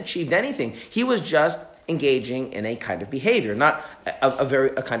 He hadn't achieved anything. He was just engaging in a kind of behavior, not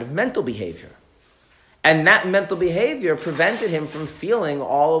a kind of mental behavior. And that mental behavior prevented him from feeling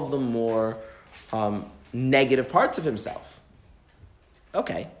all of the more negative parts of himself.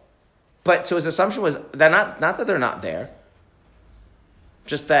 Okay. But so his assumption was that not that they're not there,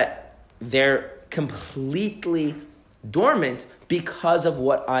 just that they're completely dormant because of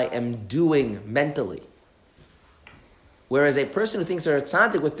what I am doing mentally. Whereas a person who thinks they're a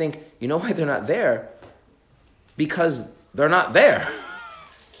tzaddik would think, you know why they're not there? Because they're not there.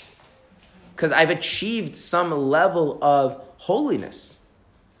 Because I've achieved some level of holiness.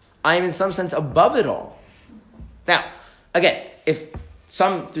 I am in some sense above it all. Now, again, if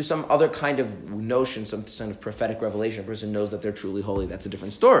through some other kind of notion, some kind of prophetic revelation, a person knows that they're truly holy, that's a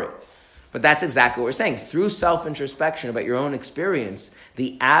different story. But that's exactly what we're saying. Through self-introspection about your own experience,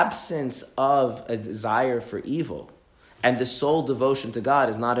 the absence of a desire for evil and the sole devotion to God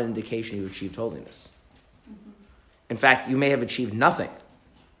is not an indication you achieved holiness. In fact, you may have achieved nothing.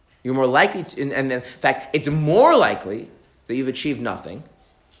 You're more likely to, and in fact, it's more likely that you've achieved nothing.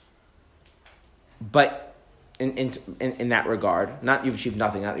 But in that regard, not you've achieved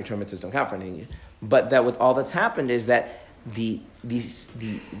nothing, not your Torah mitzvahs don't count for anything, but that with all that's happened is that the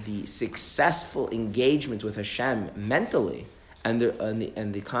successful engagement with Hashem mentally and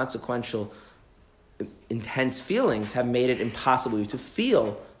the consequential intense feelings have made it impossible to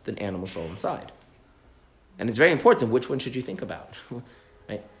feel the animal soul inside. And it's very important, which one should you think about?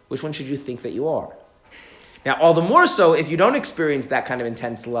 Right? Which one should you think that you are? Now, all the more so if you don't experience that kind of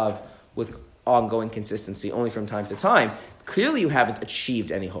intense love with ongoing consistency only from time to time, clearly you haven't achieved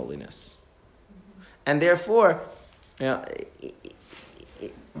any holiness. And therefore, to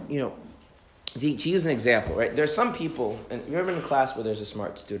use an example, right? There's some people, and you ever in a class where there's a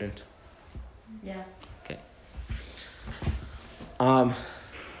smart student? Yeah. Okay.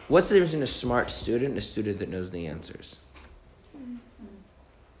 What's the difference in a smart student and a student that knows the answers? You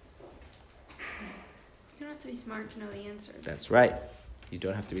don't have to be smart to know the answers. That's right. You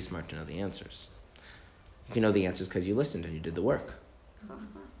don't have to be smart to know the answers. You can know the answers because you listened and you did the work.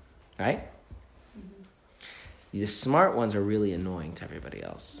 Right? Mm-hmm. The smart ones are really annoying to everybody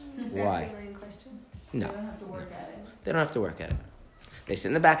else. Why? No. They don't have to work at it. They don't have to work at it. They sit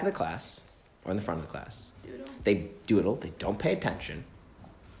in the back of the class or in the front of the class. They doodle. They don't pay attention.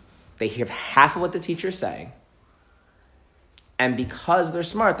 They hear half of what the teacher's saying. And because they're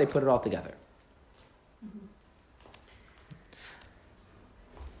smart, they put it all together.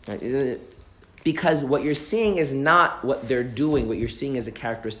 Right? Because what you're seeing is not what they're doing. What you're seeing is a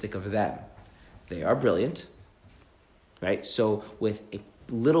characteristic of them. They are brilliant. Right? So with a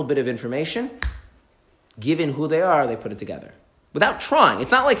little bit of information, given who they are, they put it together. Without trying.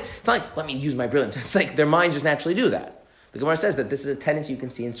 It's not like let me use my brilliance. It's like their minds just naturally do that. The Gemara says that this is a tendency you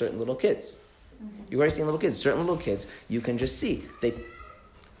can see in certain little kids. Mm-hmm. You've already seen little kids. Certain little kids, you can just see. They,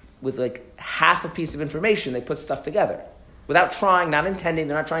 with like half a piece of information, they put stuff together. Without trying, not intending,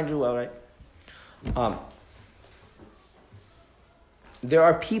 they're not trying to do well, right? There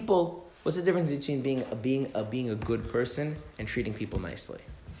are people, what's the difference between being a good person and treating people nicely?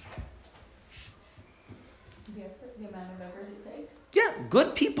 The amount of effort it takes? Yeah,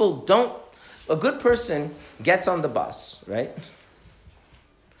 good people don't. A good person gets on the bus, right?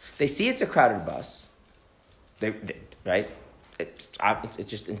 They see it's a crowded bus. Right? It's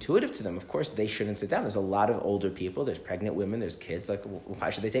just intuitive to them. Of course, they shouldn't sit down. There's a lot of older people. There's pregnant women. There's kids. Like, why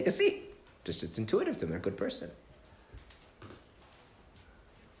should they take a seat? Just it's intuitive to them. They're a good person.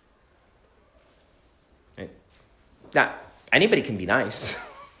 Now, anybody can be nice,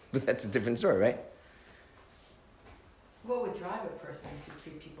 but that's a different story, right? What would drive a person to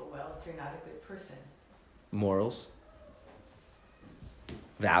treat people well if they're not a good person? Morals,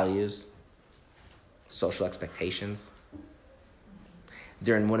 values, social expectations.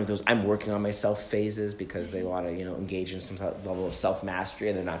 They're in one of those I'm working on myself phases because they want to, engage in some level of self-mastery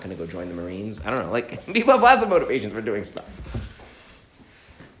and they're not going to go join the Marines. I don't know. Like, people have lots of motivations for doing stuff.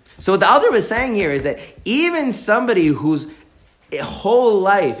 So what the Alter is saying here is that even somebody whose whole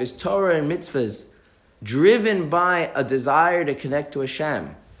life is Torah and mitzvahs, driven by a desire to connect to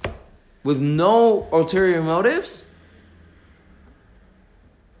Hashem, with no ulterior motives,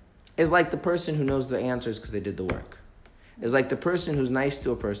 is like the person who knows the answers because they did the work. Is like the person who's nice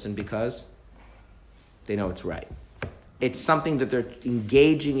to a person because they know it's right. It's something that they're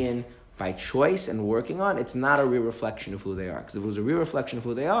engaging in by choice and working on. It's not a real reflection of who they are. Because if it was a real reflection of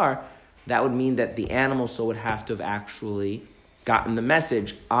who they are, that would mean that the animal soul would have to have actually gotten the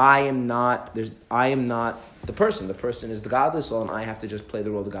message, I am not the person. The person is the godly soul, and I have to just play the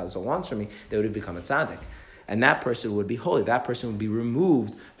role the godly soul wants from me. They would have become a tzaddik. And that person would be holy. That person would be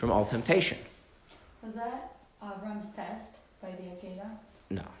removed from all temptation. Was that Avram's test by the Akedah?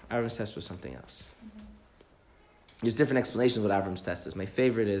 No, Avram's test was something else. There's different explanations of what Avram's test is. My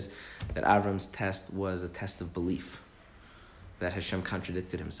favorite is that Avram's test was a test of belief, that Hashem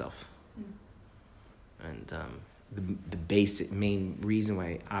contradicted himself. And the basic main reason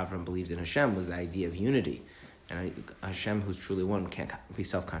why Avram believes in Hashem was the idea of unity. And Hashem, who's truly one, can't be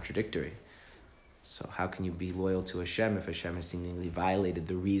self-contradictory. So how can you be loyal to Hashem if Hashem has seemingly violated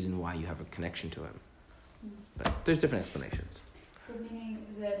the reason why you have a connection to him? But there's different explanations. So meaning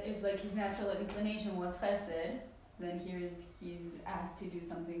that if his natural inclination was chesed, then he's asked to do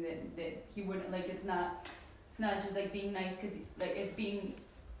something that he wouldn't, it's not just being nice because it's being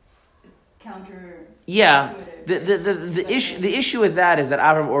counter. Yeah, the issue with that is that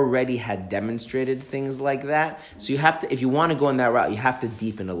Avram already had demonstrated things like that. So you have to, if you want to go in that route, you have to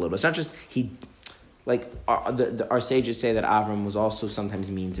deepen a little bit. It's not just our sages say that Avram was also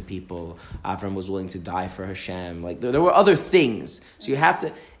sometimes mean to people. Avram was willing to die for Hashem. There were other things. So you have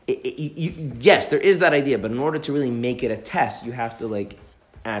to. Yes, there is that idea, but in order to really make it a test, you have to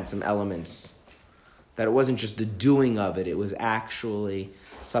add some elements. That it wasn't just the doing of it; it was actually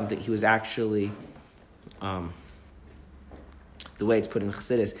something. He was actually, the way it's put in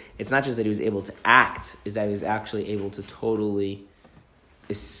Chassidus, it's not just that he was able to act; is that he was actually able to totally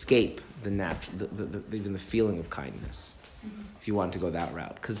escape even the feeling of kindness. If you want to go that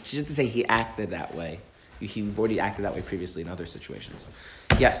route, because just to say he acted that way, he already acted that way previously in other situations.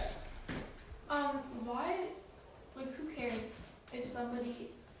 Yes. Why? Who cares if somebody,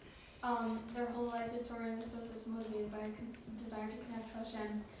 their whole life is Torah and mitzvahs is motivated by a desire to connect to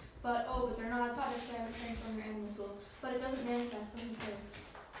Hashem, but they're not a tzaddik, they haven't transformed their animal soul, but it doesn't manifest, so who cares?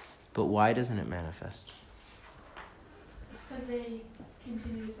 But why doesn't it manifest? Because they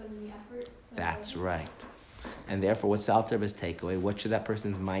continue to put in the effort. So that's right. And therefore, what's the Alter Rebbe's takeaway? What should that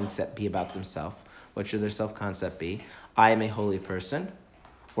person's mindset be about themselves? What should their self-concept be? I am a holy person,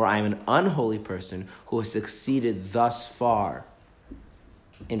 or I am an unholy person who has succeeded thus far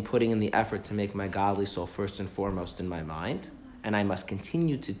in putting in the effort to make my godly soul first and foremost in my mind, and I must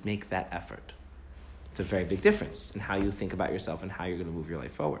continue to make that effort. It's a very big difference in how you think about yourself and how you're going to move your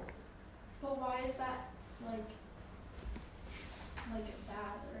life forward. But why is that bad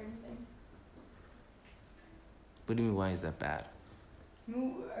or anything? What do you mean, why is that bad?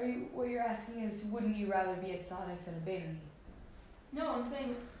 What you're asking is, wouldn't you rather be a tzaddik than a Beinoni? No, I'm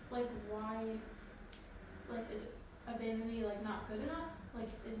saying, why, is a Beinoni, not good enough?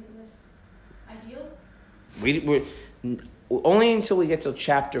 Isn't this ideal? We're only until we get to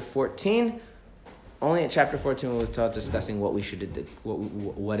chapter 14. Only at chapter 14 we start discussing what we should do,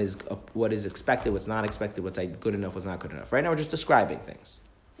 what is expected, what's not expected, what's good enough, what's not good enough. Right now we're just describing things.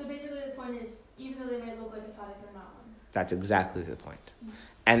 So basically the point is, even though they might look like a tzaddik, they're not one. That's exactly the point.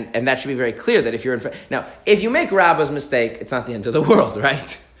 And that should be very clear that if you're now, if you make Rabbi's mistake, it's not the end of the world,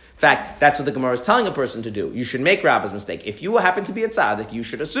 right? In fact, that's what the Gemara is telling a person to do. You should make Rabbi's mistake. If you happen to be a tzaddik, you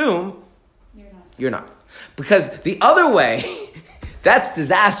should assume you're not. Because the other way, that's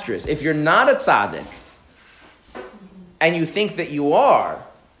disastrous. If you're not a tzaddik, and you think that you are,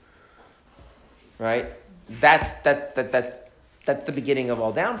 right? That's the beginning of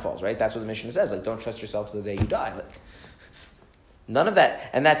all downfalls, right? That's what the Mishnah says. Don't trust yourself to the day you die. None of that,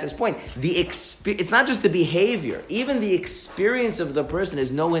 and that's his point. It's not just the behavior. Even the experience of the person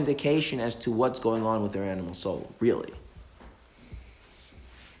is no indication as to what's going on with their animal soul, really.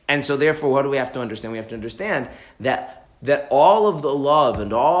 And so therefore, what do we have to understand? We have to understand that all of the love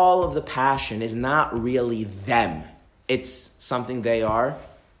and all of the passion is not really them. It's something they are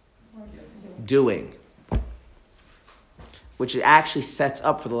doing. Which it actually sets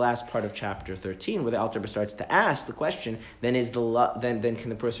up for the last part of chapter 13, where the Alter Rebbe starts to ask the question, then can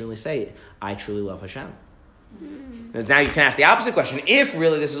the person really say, I truly love Hashem? Because now you can ask the opposite question. If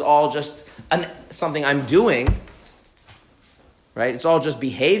really this is all just something I'm doing, right? It's all just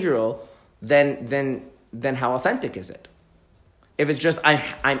behavioral, then how authentic is it? If it's just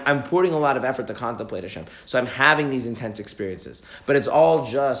I'm putting a lot of effort to contemplate Hashem, so I'm having these intense experiences, but it's all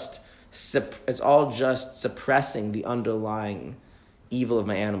just suppressing the underlying evil of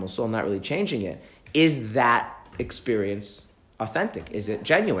my animal soul, not really changing it. Is that experience authentic? Is it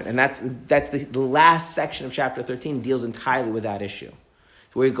genuine? And that's the last section of chapter 13 deals entirely with that issue.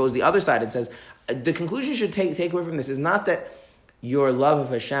 Where it goes the other side and says, the conclusion you should take away from this is not that your love of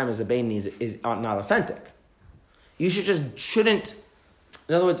Hashem as a Beinoni is not authentic. You shouldn't.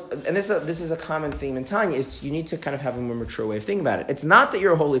 In other words, and this is a common theme in Tanya, is you need to kind of have a more mature way of thinking about it. It's not that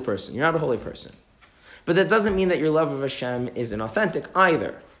you're a holy person. You're not a holy person. But that doesn't mean that your love of Hashem is inauthentic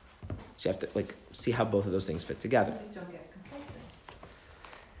either. So you have to see how both of those things fit together. Just don't get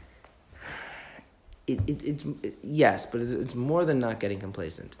complacent. Yes, but it's more than not getting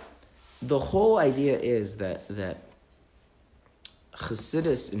complacent. The whole idea is that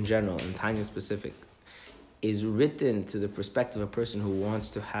Chassidus in general, and Tanya specific, is written to the perspective of a person who wants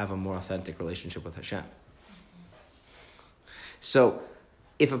to have a more authentic relationship with Hashem. So,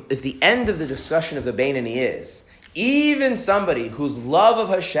 if the end of the discussion of the Beinoni is, even somebody whose love of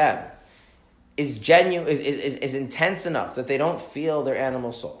Hashem is genuine, is intense enough that they don't feel their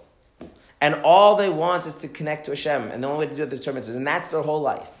animal soul, and all they want is to connect to Hashem, and the only way to do it is determined, and that's their whole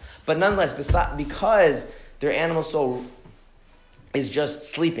life. But nonetheless, because their animal soul is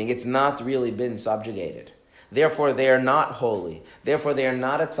just sleeping, it's not really been subjugated. Therefore, they are not holy. Therefore, they are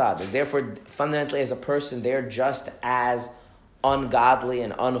not a tzaddik. Therefore, fundamentally, as a person, they're just as ungodly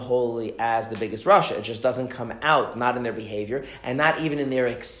and unholy as the biggest Rasha. It just doesn't come out, not in their behavior, and not even in their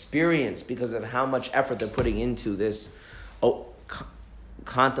experience, because of how much effort they're putting into this,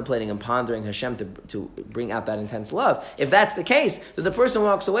 contemplating and pondering Hashem to bring out that intense love. If that's the case, then the person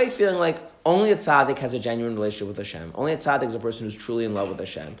walks away feeling like only a tzaddik has a genuine relationship with Hashem. Only a tzaddik is a person who's truly in love with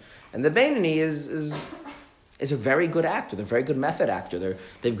Hashem. And the Beinoni is a very good actor. They're a very good method actor.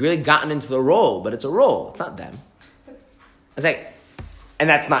 They've really gotten into the role, but it's a role. It's not them. And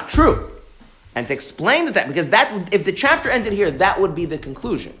that's not true. And to explain that, because if the chapter ended here, that would be the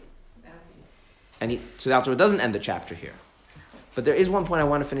conclusion. So the Alter doesn't end the chapter here. But there is one point I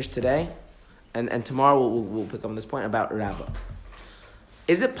want to finish today, and tomorrow we'll pick up on this point about Rabbi.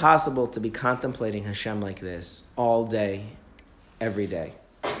 Is it possible to be contemplating Hashem like this all day, every day?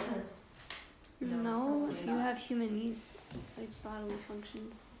 No, you have human needs, like bodily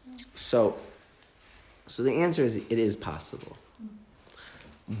functions. So the answer is it is possible.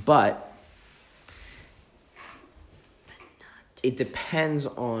 But it depends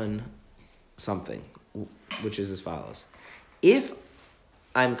on something, which is as follows. If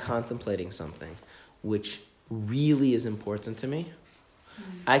I'm contemplating something which really is important to me,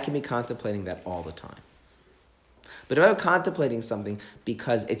 I can be contemplating that all the time. But if I'm contemplating something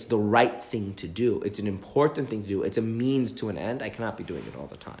because it's the right thing to do, it's an important thing to do, it's a means to an end, I cannot be doing it all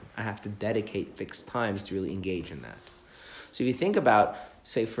the time. I have to dedicate fixed times to really engage in that. So if you think about,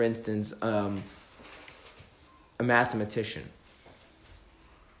 say, for instance, a mathematician.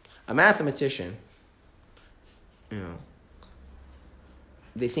 A mathematician,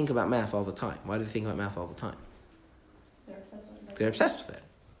 they think about math all the time. Why do they think about math all the time? They're obsessed with it,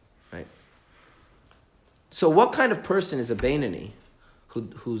 right? So what kind of person is a Beinoni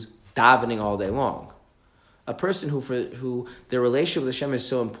who's davening all day long? A person who their relationship with Hashem is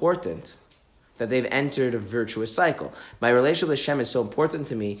so important that they've entered a virtuous cycle. My relationship with Hashem is so important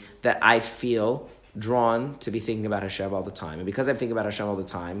to me that I feel drawn to be thinking about Hashem all the time. And because I'm thinking about Hashem all the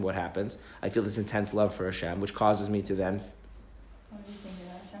time, what happens? I feel this intense love for Hashem, which causes me to then... What do you think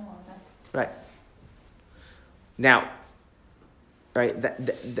about Hashem all the time? Right. Now, right,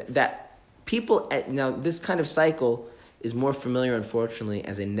 that people... Now, this kind of cycle is more familiar, unfortunately,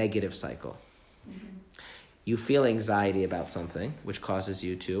 as a negative cycle. Mm-hmm. You feel anxiety about something, which causes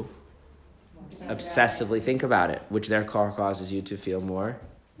you to obsessively think about it, which therefore causes you to feel more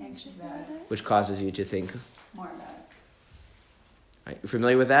anxious about it, which causes you to think more about it. Right? You're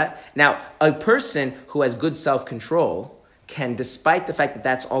familiar with that? Now, a person who has good self-control can, despite the fact that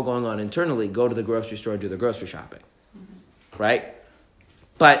that's all going on internally, go to the grocery store and do the grocery shopping. Mm-hmm. Right?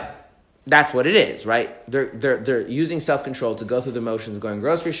 But that's what it is, right? They're using self-control to go through the motions of going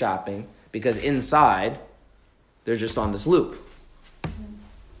grocery shopping because inside they're just on this loop.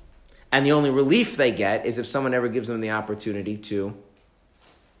 And the only relief they get is if someone ever gives them the opportunity to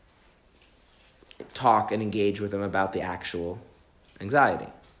talk and engage with them about the actual anxiety.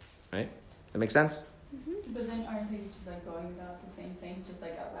 Right? That makes sense? But then aren't they just like going about the same thing, just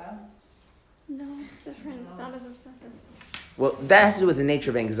like out loud? No, it's different. It's not as obsessive. Well, that has to do with the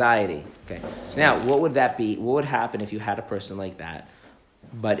nature of anxiety. Okay. So now, what would that be? What would happen if you had a person like that,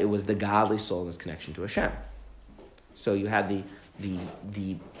 but it was the godly soul in its connection to Hashem? So you had the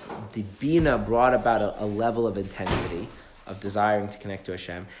Bina brought about a level of intensity of desiring to connect to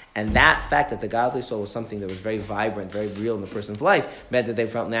Hashem, and that fact that the godly soul was something that was very vibrant, very real in the person's life, meant that they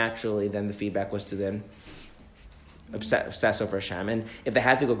felt naturally. Then the feedback was to then obsess over Hashem, and if they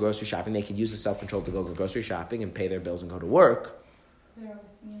had to go grocery shopping, they could use the self-control to go grocery shopping and pay their bills and go to work.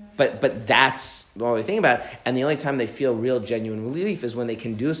 But that's the only thing about it. And the only time they feel real, genuine relief is when they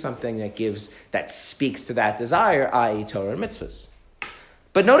can do something that speaks to that desire, i.e. Torah and mitzvahs.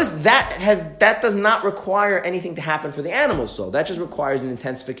 But notice that does not require anything to happen for the animal soul. That just requires an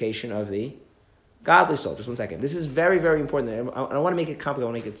intensification of the godly soul. Just one second. This is very, very important. I don't want to make it complicated.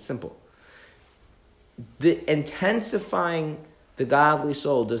 I want to make it simple. The intensifying the godly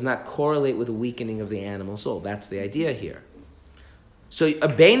soul does not correlate with a weakening of the animal soul. That's the idea here. So a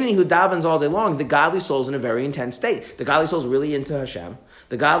Beinoni who davens all day long, the godly soul is in a very intense state. The godly soul is really into Hashem.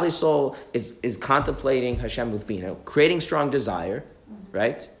 The godly soul is contemplating Hashem with Bina, creating strong desire,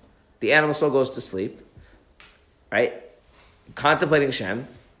 right? The animal soul goes to sleep, right? Contemplating Hashem,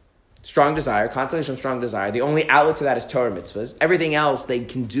 strong desire, contemplation of strong desire. The only outlet to that is Torah mitzvahs. Everything else they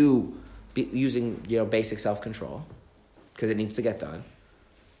can do using basic self-control because it needs to get done.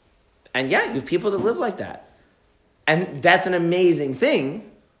 And yeah, you have people that live like that. And that's an amazing thing.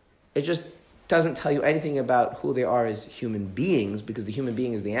 It just doesn't tell you anything about who they are as human beings, because the human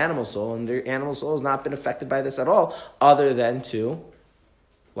being is the animal soul, and the animal soul has not been affected by this at all, other than to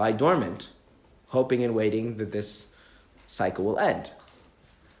lie dormant, hoping and waiting that this cycle will end.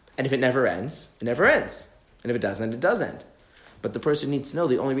 And if it never ends, it never ends. And if it does end, it does end. But the person needs to know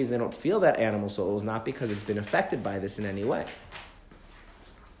the only reason they don't feel that animal soul is not because it's been affected by this in any way.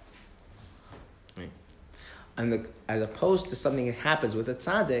 Right? And as opposed to something that happens with a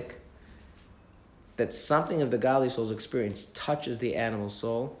tzaddik, that something of the godly soul's experience touches the animal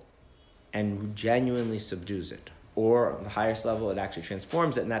soul and genuinely subdues it. Or on the highest level, it actually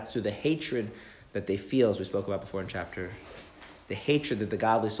transforms it, and that's through the hatred that they feel, as we spoke about before in chapter. The hatred that the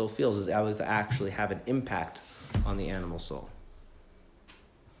godly soul feels is able to actually have an impact on the animal soul.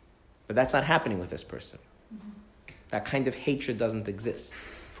 But that's not happening with this person. Mm-hmm. That kind of hatred doesn't exist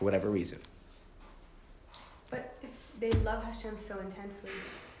for whatever reason. But if they love Hashem so intensely,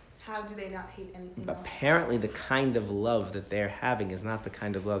 how do they not hate anything else? Apparently the kind of love that they're having is not the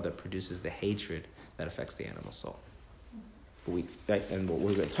kind of love that produces the hatred that affects the animal soul. We're going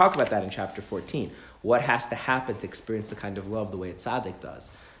to talk about that in chapter 14. What has to happen to experience the kind of love the way a tzaddik does?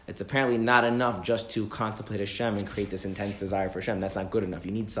 It's apparently not enough just to contemplate Hashem and create this intense desire for Hashem. That's not good enough.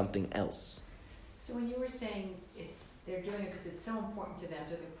 You need something else. So when you were saying they're doing it because it's so important to them,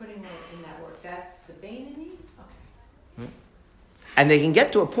 so they're putting in that work, that's the Beinoni? Okay. Hmm. And they can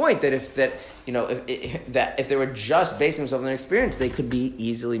get to a point that if they were just basing themselves on their experience, they could be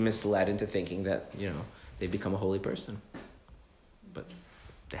easily misled into thinking that they become a holy person, but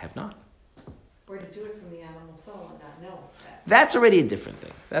they have not. Or to do it from the animal soul and not know that. That's already a different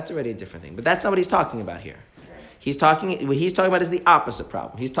thing. But that's not what he's talking about here. Right. What he's talking about is the opposite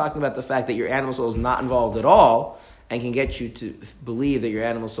problem. He's talking about the fact that your animal soul is not involved at all and can get you to believe that your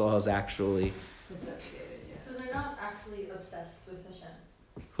animal soul has actually. So they're not actually obsessed with Hashem.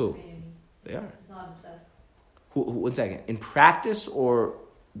 Who? Maybe. They are. It's not obsessed. Who? One second. In practice or?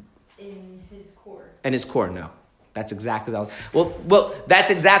 In his core. In his core, no. That's exactly the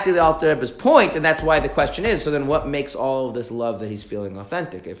that's exactly the Alter Rebbe's point, and that's why the question is. So then, what makes all of this love that he's feeling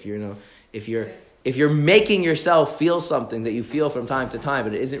authentic? If you're making yourself feel something that you feel from time to time,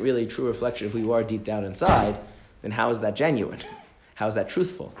 but it isn't really a true reflection of who you are deep down inside, then how is that genuine? How is that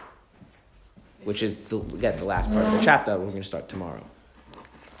truthful? Which is the last part of the chapter that we're going to start tomorrow.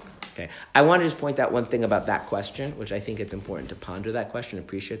 Okay, I want to just point out one thing about that question, which I think it's important to ponder that question,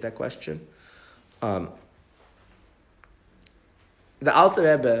 appreciate that question. The Alter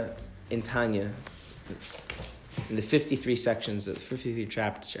Rebbe in Tanya, in the 53 chapters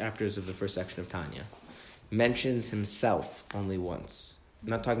of the first section of Tanya, mentions himself only once. I'm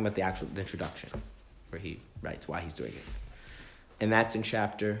not talking about the actual introduction, where he writes why he's doing it. And that's in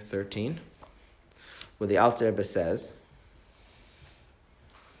chapter 13, where the Alter Rebbe says,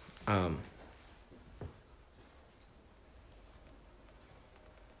 where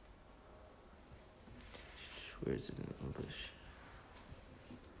is it in English?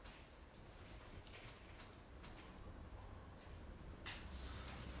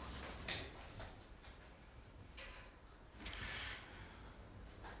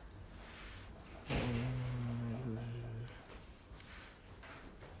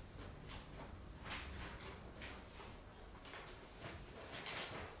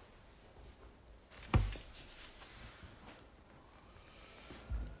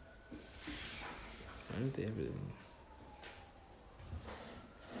 Shouldn't they everything?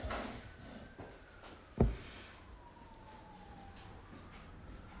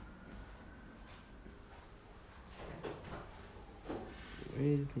 Where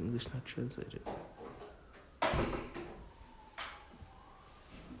is the English not translated?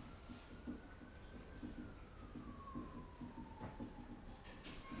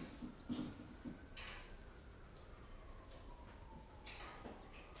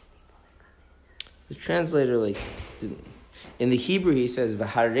 The translator, like, in the Hebrew, he says,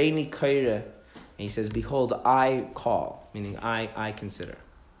 "V'hareini kaira," and he says, "Behold, I call," meaning I consider.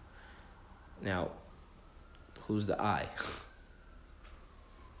 Now, who's the I?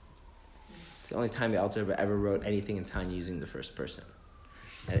 It's the only time the Alter Rebbe ever wrote anything in Tanya using the first person.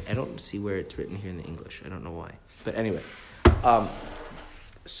 I don't see where it's written here in the English. I don't know why. But anyway,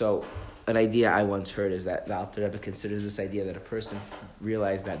 so an idea I once heard is that the Alter Rebbe considers this idea that a person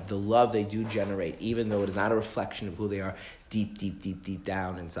realizes that the love they do generate, even though it is not a reflection of who they are deep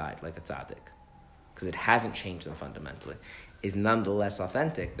down inside, like a tzaddik, because it hasn't changed them fundamentally, is nonetheless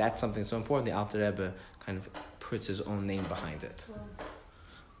authentic. That's something so important. The Alter Rebbe kind of puts his own name behind it.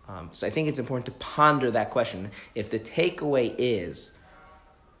 So I think it's important to ponder that question. If the takeaway is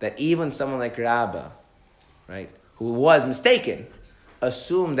that even someone like Rabbi, right, who was mistaken,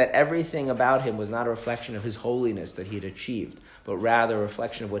 assumed that everything about him was not a reflection of his holiness that he had achieved, but rather a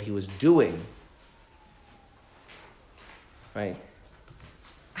reflection of what he was doing, right?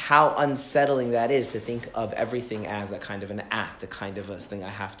 How unsettling that is to think of everything as a kind of an act, a kind of a thing I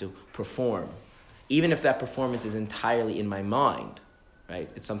have to perform. Even if that performance is entirely in my mind, right?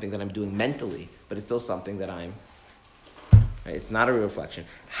 It's something that I'm doing mentally, but it's still something that I'm, right? It's not a real reflection.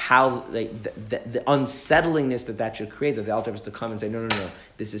 How the unsettlingness that should create, that the Alter Rebbe is to come and say, no,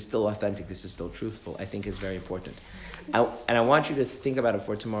 this is still authentic, this is still truthful, I think is very important. And I want you to think about it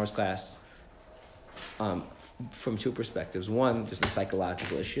for tomorrow's class from two perspectives. One, there's the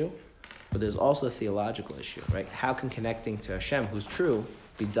psychological issue, but there's also the theological issue, right? How can connecting to Hashem, who's true,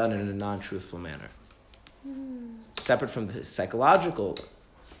 be done in a non-truthful manner? Separate from the psychological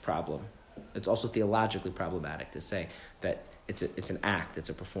problem, it's also theologically problematic to say that it's an act, it's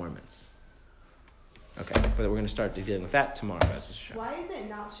a performance. Okay, but we're going to start dealing with that tomorrow. Why is it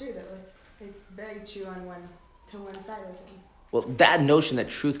not true though? It's very true on one side of it. Well, that notion that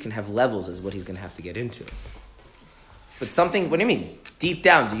truth can have levels is what he's going to have to get into. But something, what do you mean? Deep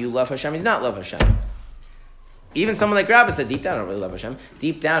down, do you love Hashem or do you not love Hashem? Even someone like Rabbi said, deep down, I don't really love Hashem.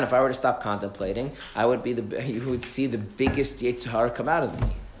 Deep down, if I were to stop contemplating, you would see the biggest Yetzer Hara come out of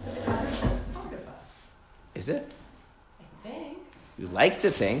me. Is it? I think. You like to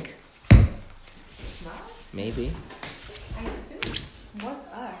think. Not? Maybe. I assume. What's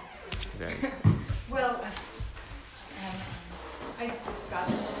us? Very. Well, I got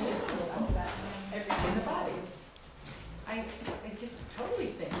everything in the body. I just totally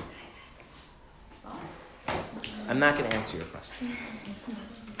think. I'm not going to answer your question.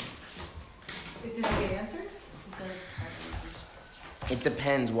 Did it get answered? It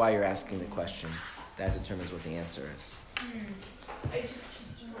depends why you're asking the question. That determines what the answer is. I just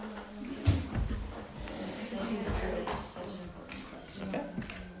seems true. Okay.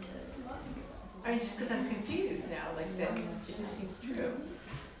 I mean, just because I'm confused now, like that, it just seems true.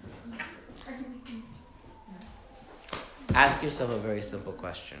 Ask yourself a very simple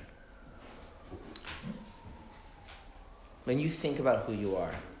question. When you think about who you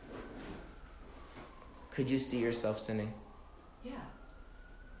are, could you see yourself sinning? Yeah.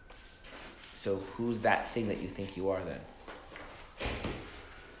 So who's that thing that you think you are then?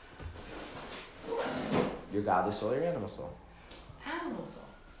 Your godly soul or your animal soul? Animal soul.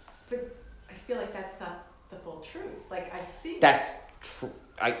 But I feel like that's not the full truth. Like, I see That's true.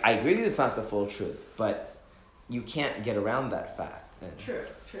 I agree that it's not the full truth, but you can't get around that fact. And, True.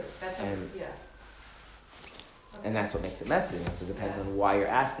 That's yeah. And that's what makes it messy. And so it depends on why you're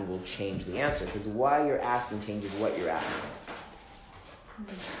asking will change the answer. Because why you're asking changes what you're asking.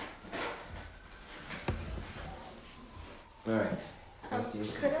 All right.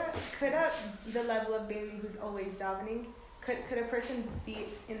 Could the level of baby who's always davening, could a person be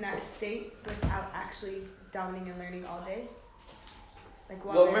in that state without actually davening and learning all day?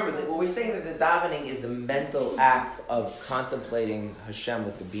 Well, remember, what we're saying that the davening is the mental act of contemplating Hashem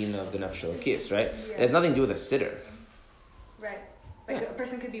with the being of the Nefesh Elokis, right? Yeah. It has nothing to do with a sitter. Right. A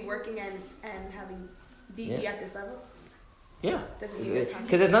person could be working and be at this level? Yeah. Because it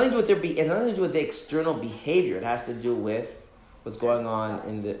has nothing to do with it has nothing to do with the external behavior. It has to do with what's going on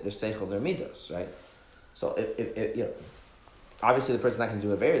in the seichel, their midos, right? So if obviously the person's not going to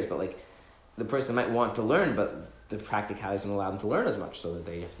do Averis, but like the person might want to learn, but the practicalities don't allow them to learn as much, so that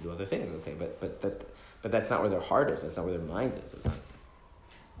they have to do other things. Okay, But that's not where their heart is. That's not where their mind is. That's not.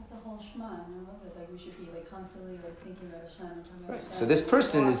 That's the whole Shema, and I love it. Like we should be like constantly like thinking about Hashem and talking about Right. Hashem. So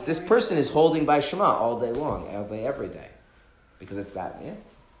this person is holding by Shema all day long, all day, every day, because it's that. Yeah,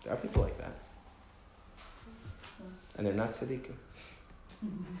 there are people like that, and they're not tzaddikim.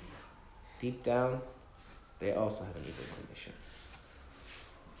 Deep down, they also have an evil inclination.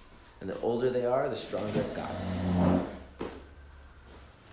 And the older they are, the stronger it's gotten.